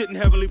 Sit in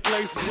heavenly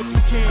places with the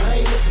king. I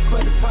ain't looking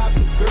for the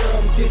popular girl.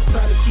 I'm just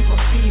trying to keep my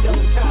feet on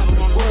top of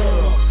the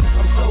world.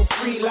 I'm so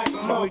free like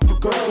I'm off the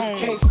girl. You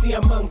can't see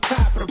I'm on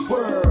top of the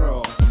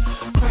world.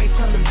 Christ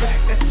coming back,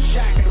 that's the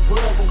shock of the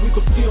world. But we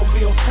gon' still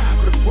be on top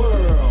of the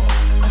world.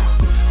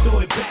 Throw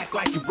it back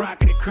like you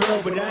rockin' a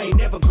curl. But I ain't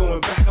never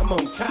going back, I'm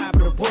on top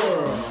of the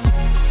world.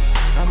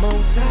 I'm on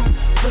top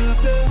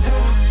of the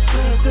top,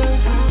 of the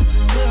top,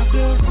 of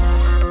the world.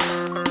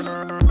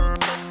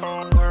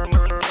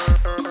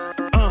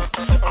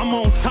 I'm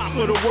on top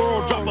of the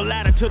world, drop a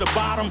ladder to the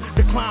bottom.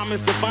 The climb is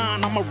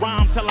divine, I'ma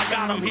rhyme till I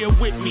got them here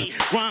with me.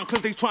 Rhyme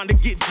cause they trying to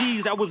get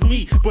G's, that was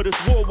me. But it's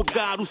war with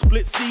God who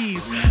split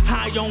seas.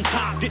 High on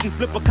top, didn't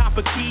flip a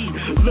copper key.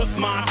 Look,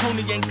 my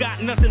Tony ain't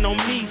got nothing on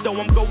me, though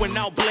I'm going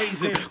out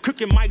blazing.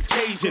 Cooking Mike's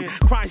Cajun,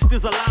 Christ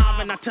is alive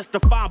and I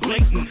testify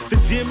blatant. The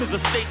gym is a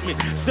statement,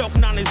 self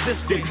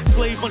non-existent.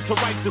 Slave unto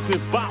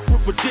righteousness, bought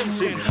with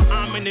redemption.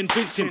 I'm an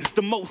invention,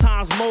 the most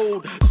high's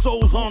mode.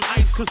 Souls on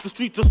ice cause the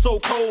streets are so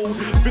cold.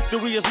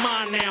 Victory is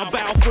mine now,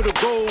 bow for the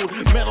gold.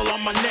 Medal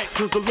on my neck,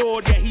 cause the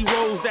Lord, yeah, he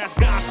rose, that's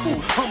gospel.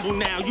 Humble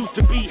now, used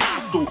to be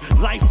hostile.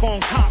 Life on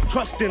top,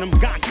 trust in him,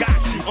 God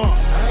got you, I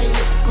ain't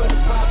looking for the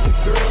popular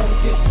girl, I'm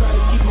just trying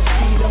to keep my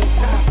feet on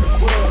top of the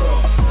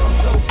world. I'm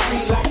so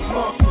free like I'm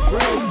off the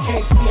road, you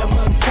can't see I'm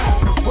on top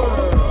of the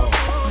world.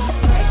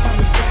 Christ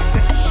coming back,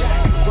 that's the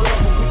shock of the world,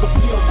 but we gon'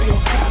 still be on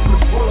top of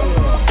the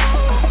world.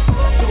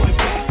 Throw it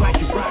back like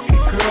you're rockin'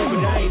 a curl,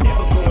 but I ain't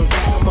never going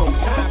back, I'm on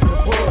top of the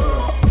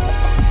world.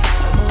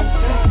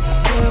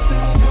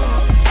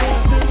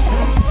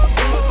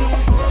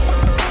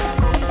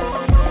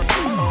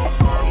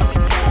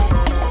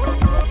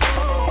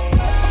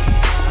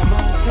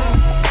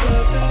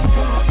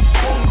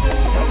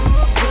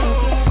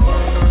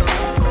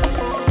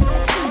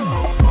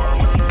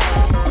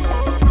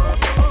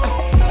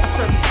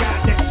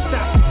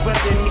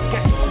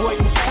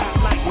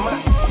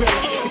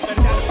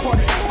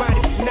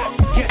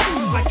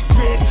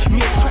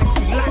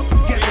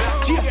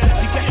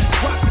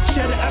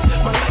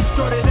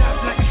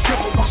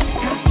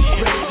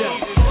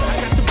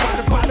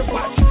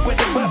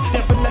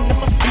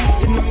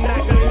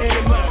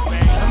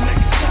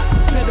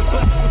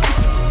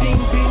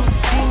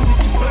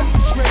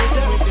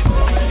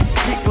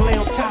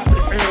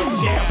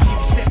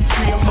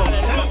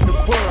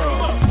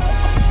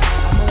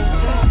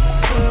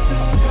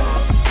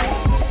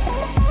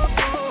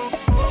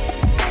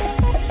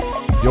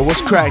 Yo,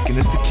 what's cracking?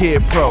 It's the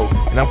Kid Pro,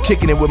 and I'm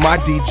kicking it with my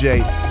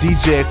DJ,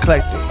 DJ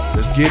Eclectic.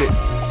 Let's get it.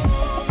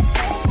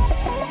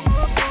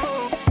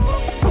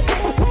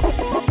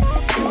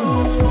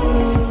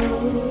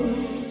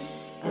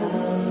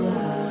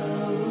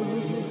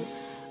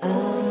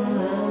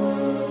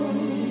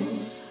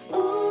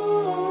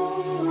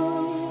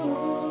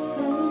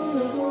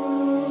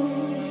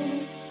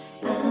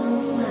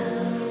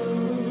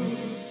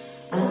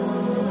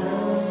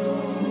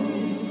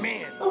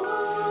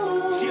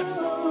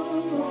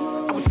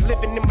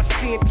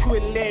 into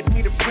it led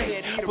me to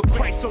pray. Put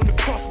Christ on the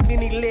cross and then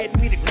he led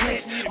me to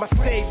grace. My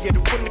savior, the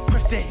one that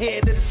crushed the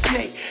head of the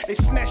snake. They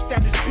smashed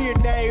out his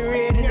beard, now he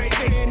red in the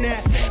face.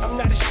 Now I'm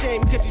not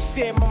ashamed cause he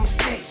said my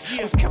mistakes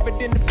was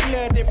covered in the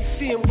blood, every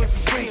sin was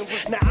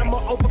erased. Now I'm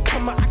an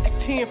overcomer, I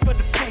contend for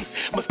the faith.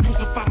 Must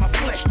crucify my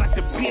flesh like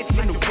the bench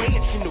in the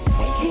ranch in the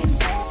Came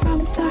from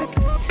dark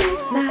to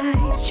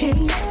light,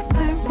 changed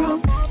my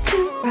wrong to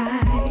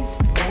right.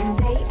 When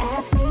they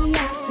ask me, I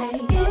say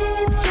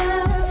it's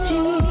just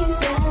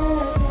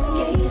Jesus.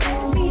 Gave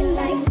me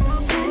life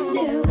brand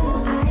new.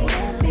 I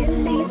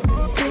believe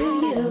to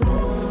you.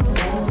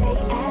 When they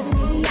ask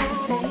me, I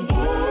say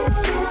it's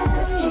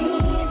just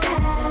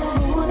Jesus.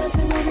 Who will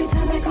listen every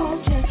time I call?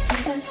 Just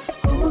Jesus.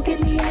 Who will get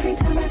me every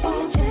time I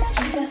fall? Just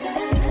Jesus.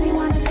 Makes me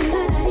wanna sing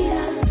la da di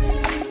da.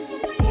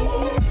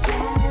 It's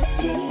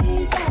just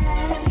Jesus.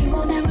 He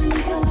will never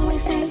leave, he'll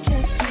always stay.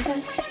 Just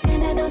Jesus.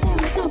 And I know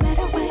there is no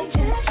better way.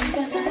 Just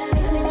Jesus.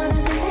 Makes me wanna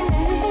say,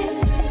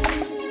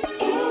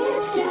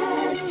 it's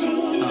just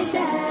Jesus.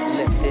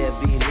 Let there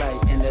be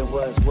light, and there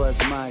was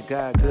my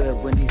God good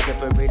when he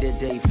separated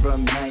day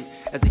from night.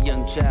 As a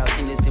young child,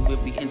 innocent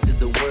when we entered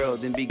the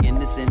world and began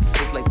to sin.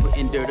 It's like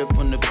putting dirt up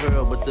on the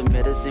pearl, but the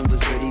medicine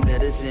was ready,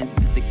 led us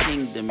into the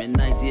kingdom. An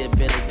idea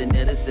better than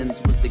Edison's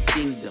was the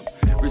kingdom.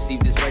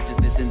 Received his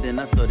righteousness, and then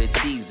I started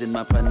cheesing.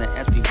 My partner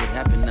asked me what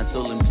happened, I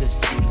told him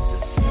just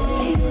Jesus.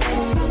 Came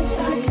from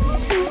dark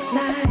to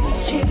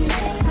light,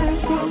 changed my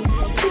wrong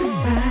to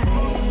right.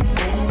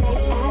 When they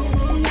ask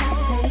me, I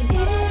say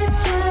it's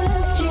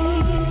just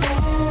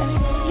Jesus.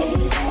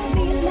 Gave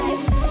me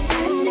life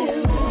brand new.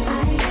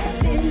 I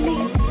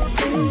believe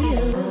to you.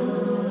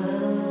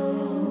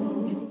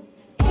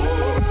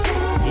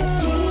 It's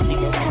just See,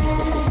 my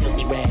righteousness was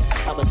filthy rags.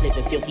 I was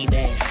living filthy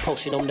bad.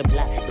 Posted on the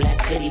block,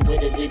 black hoodie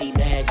with a goodie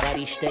bag.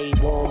 Body stayed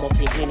warm up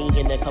the Henny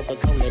and the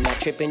Coca-Cola. Not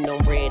tripping on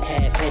red,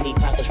 had plenty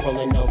pockets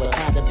rolling over.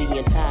 Tired of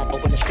being tied,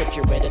 open the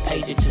scripture, read a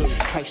page or two.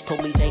 Christ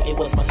told me, Jay, it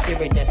was my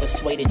spirit that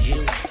persuaded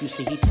you. You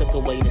see, he took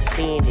away the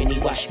sin and he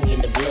washed me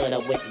in the blood. I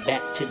went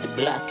back to the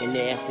block and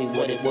they asked me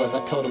what it was. I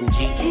told them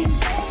Jesus.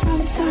 Came from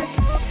dark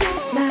to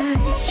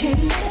light,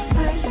 changed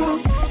my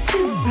wrong to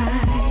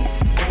right.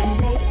 When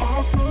they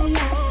ask me, I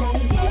say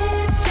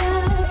it's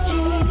just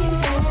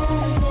Jesus.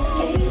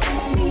 Gave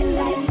me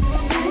life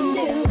brand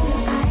new.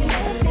 I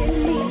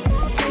believe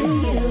to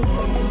you.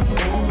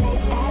 When they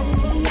ask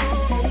me, I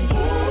say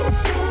it's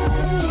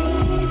just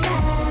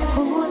Jesus.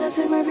 Who will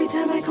answer every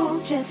time I call?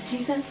 Just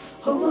Jesus.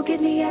 Who will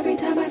get me every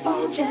time I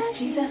fall? Just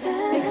Jesus.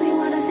 Makes me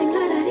wanna sing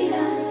la da di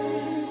da.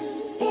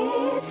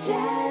 It's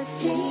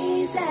just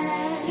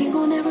Jesus. He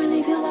will never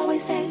leave, he'll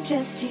always stay.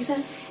 Just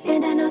Jesus.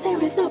 And I know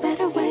there is no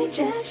better way.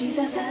 Just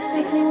Jesus.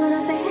 Makes me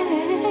wanna say,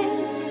 hey,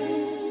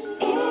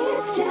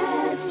 it's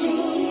just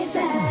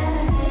Jesus.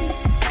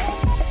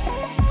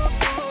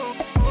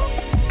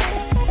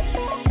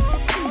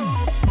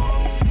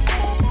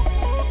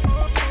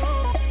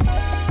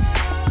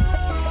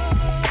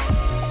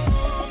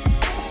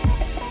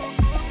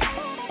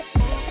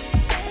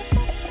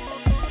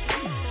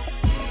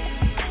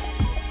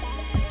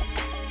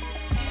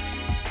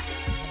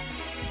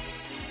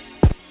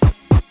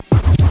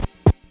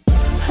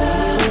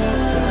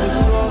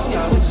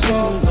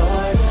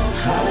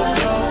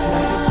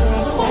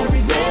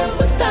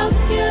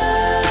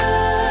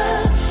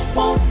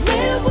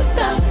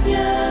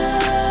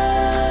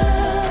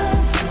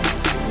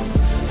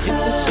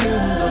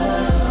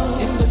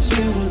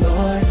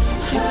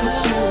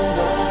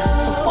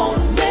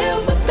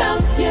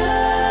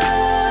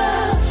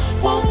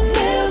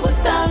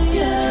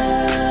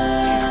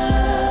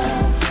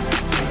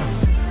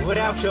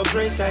 Your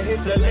grace, I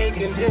hit the lake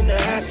and then the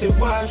acid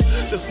wash.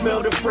 Just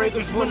smell the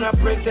fragrance when I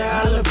break the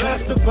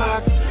alabaster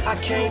box. I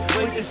can't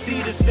wait to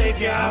see the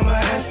Savior, I'm an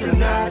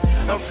astronaut.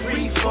 I'm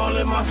free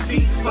falling, my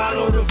feet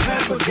follow the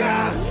path of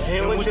God.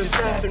 And when you're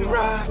staff and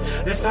ride,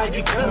 that's how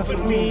you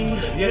comfort me.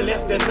 You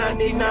left the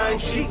 99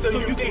 sheets so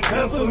you can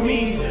comfort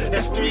me.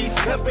 That's three's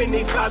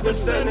company, Father,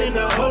 Son, and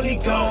the Holy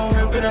Ghost.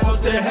 Come for the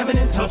host of the heaven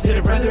and toast to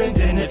the brethren,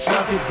 then the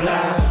trumpet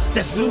blow.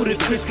 That's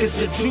ludicrous,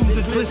 cause your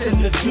Judas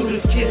glisten, the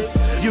Judas kiss.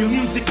 Your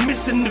music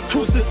missing the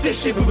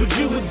crucifixion, but would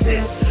you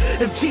exist?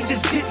 If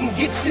Jesus didn't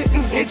get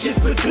sentenced inches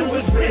but through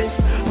his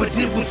wrist. But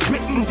it was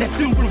written that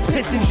through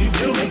repentance you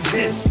do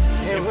exist.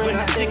 And when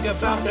I think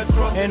about the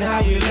cross and how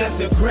you left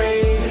the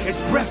grave, it's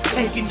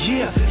breathtaking,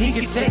 yeah, he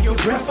can take your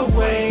breath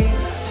away.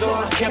 So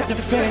I kept the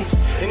faith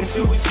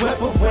until we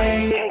swept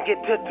away. Can't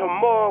get to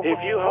tomorrow if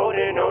you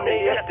holding on to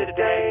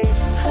yesterday.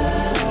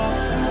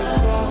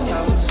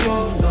 I was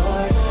your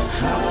Lord,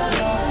 I was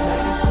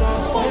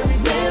lost,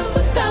 won't live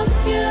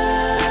without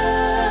you.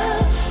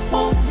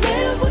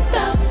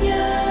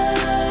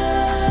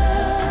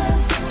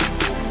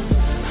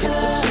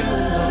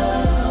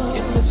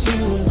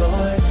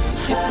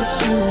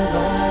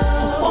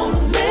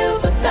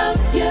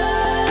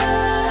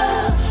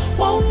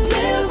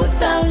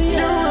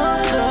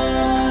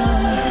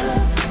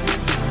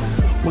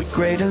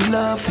 greater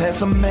love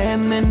has a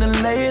man than to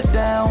lay it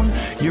down.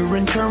 You're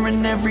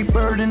incurring every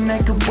burden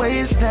that could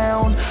weigh us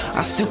down.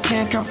 I still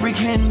can't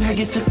comprehend how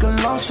you took a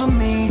loss for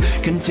me.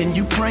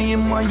 Continue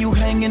praying while you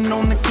hanging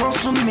on the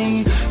cross for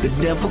me. The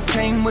devil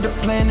came with a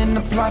plan and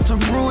a plot to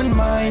ruin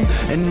mine.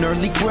 An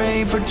early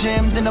grave or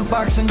jammed in a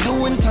box and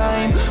doing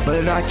time.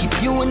 But I keep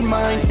you in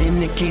mind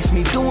and it keeps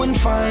me doing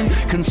fine.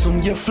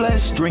 Consume your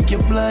flesh, drink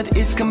your blood,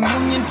 it's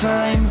communion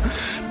time.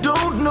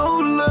 Don't know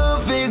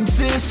love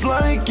exists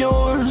like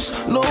yours.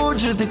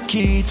 Lord, you're the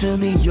key to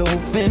the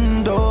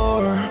open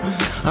door.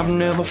 I've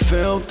never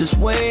felt this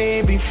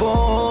way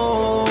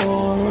before.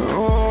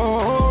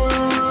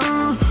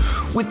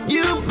 With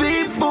you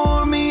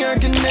before me, I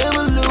can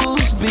never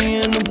lose.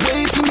 Being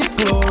away from your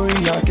glory,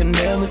 I can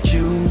never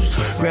choose.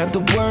 Grab the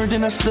word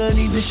and I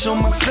study to show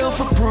myself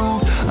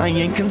approved. I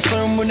ain't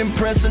concerned with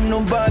impressing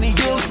nobody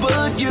else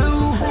but you.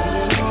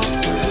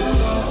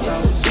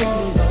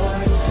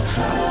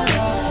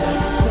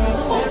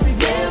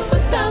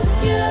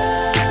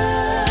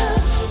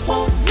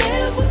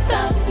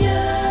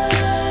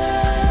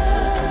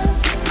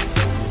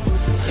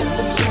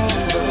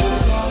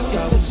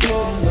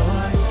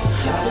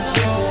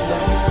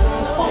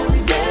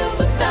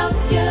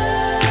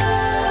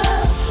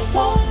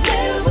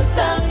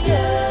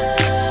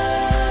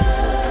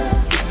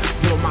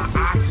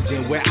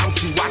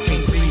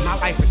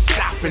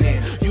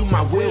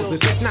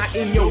 If it's not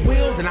in your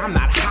will, then I'm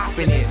not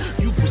hopping in.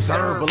 You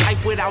preserve a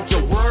life without your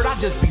word, I'll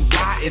just be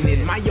rotting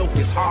in. My yoke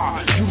is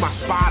hard, you my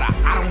spotter,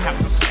 I don't have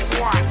to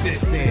squat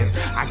this then.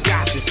 I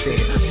got this then,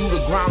 you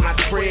the ground I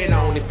tread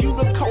on. If you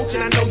the coach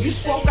and I know you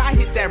spoke, I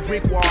hit that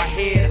brick wall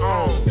head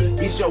on.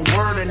 It's your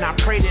word and I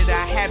pray that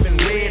I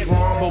haven't read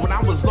wrong. But when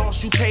I was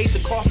lost, you paid the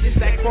cost, it's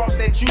that cross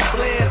that you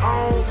bled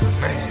on.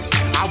 Man,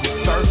 I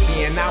was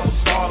thirsty and I was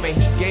starving.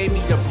 He gave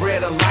me the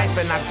bread of life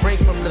and I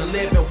drank from the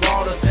living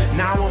waters.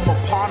 Now I'm a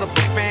part of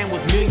a fan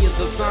with millions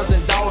of sons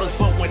and daughters.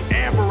 But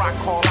whenever I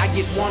call, I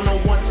get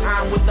one-on-one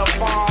time with the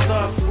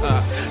Father.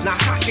 Now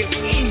how can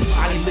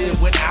anybody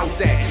live without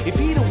that? If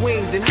he the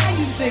wings, then how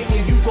you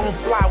thinking you gon'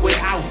 fly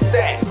without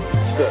that?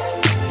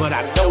 But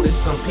I know that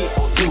some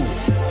people do.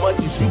 Much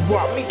as you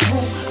brought me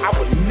through, I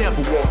would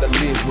never want to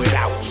live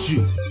without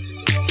you.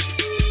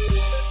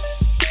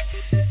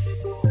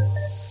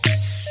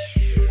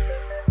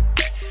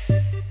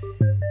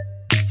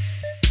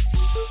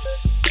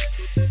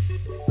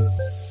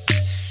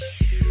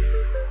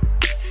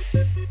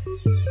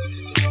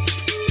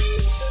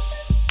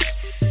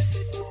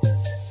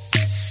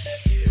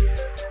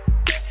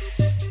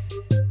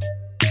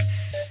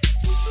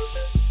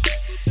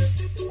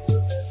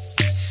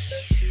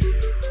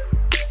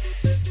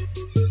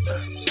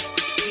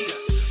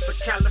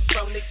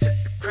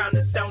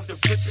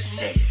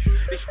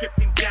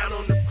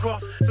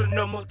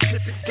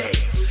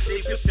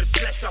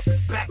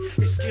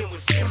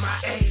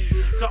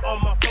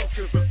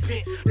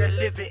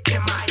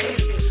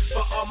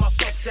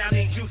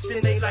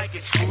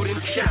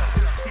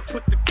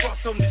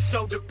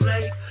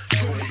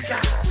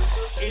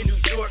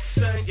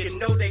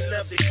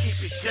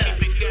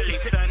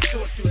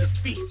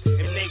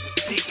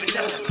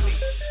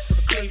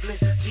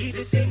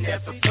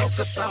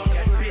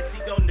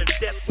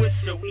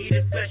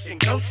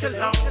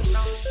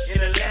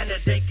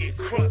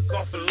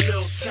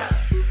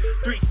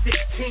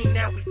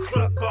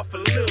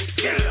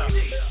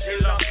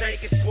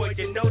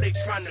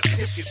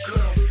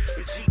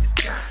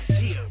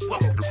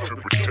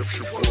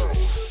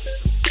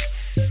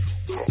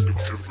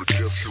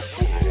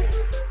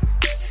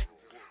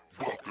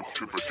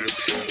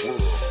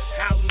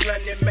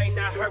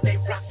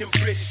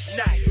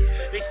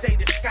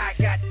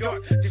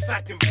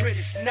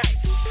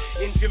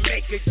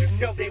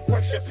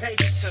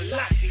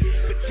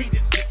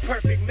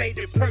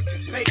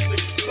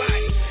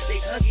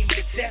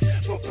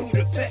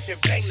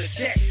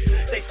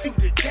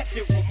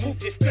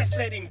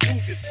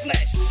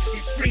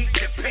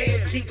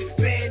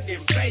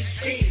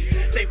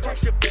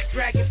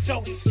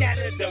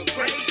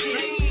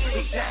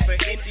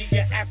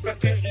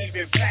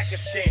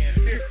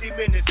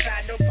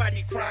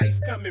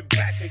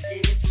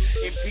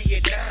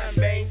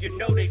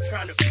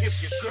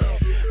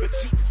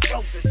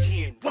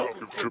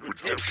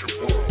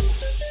 Redemption World.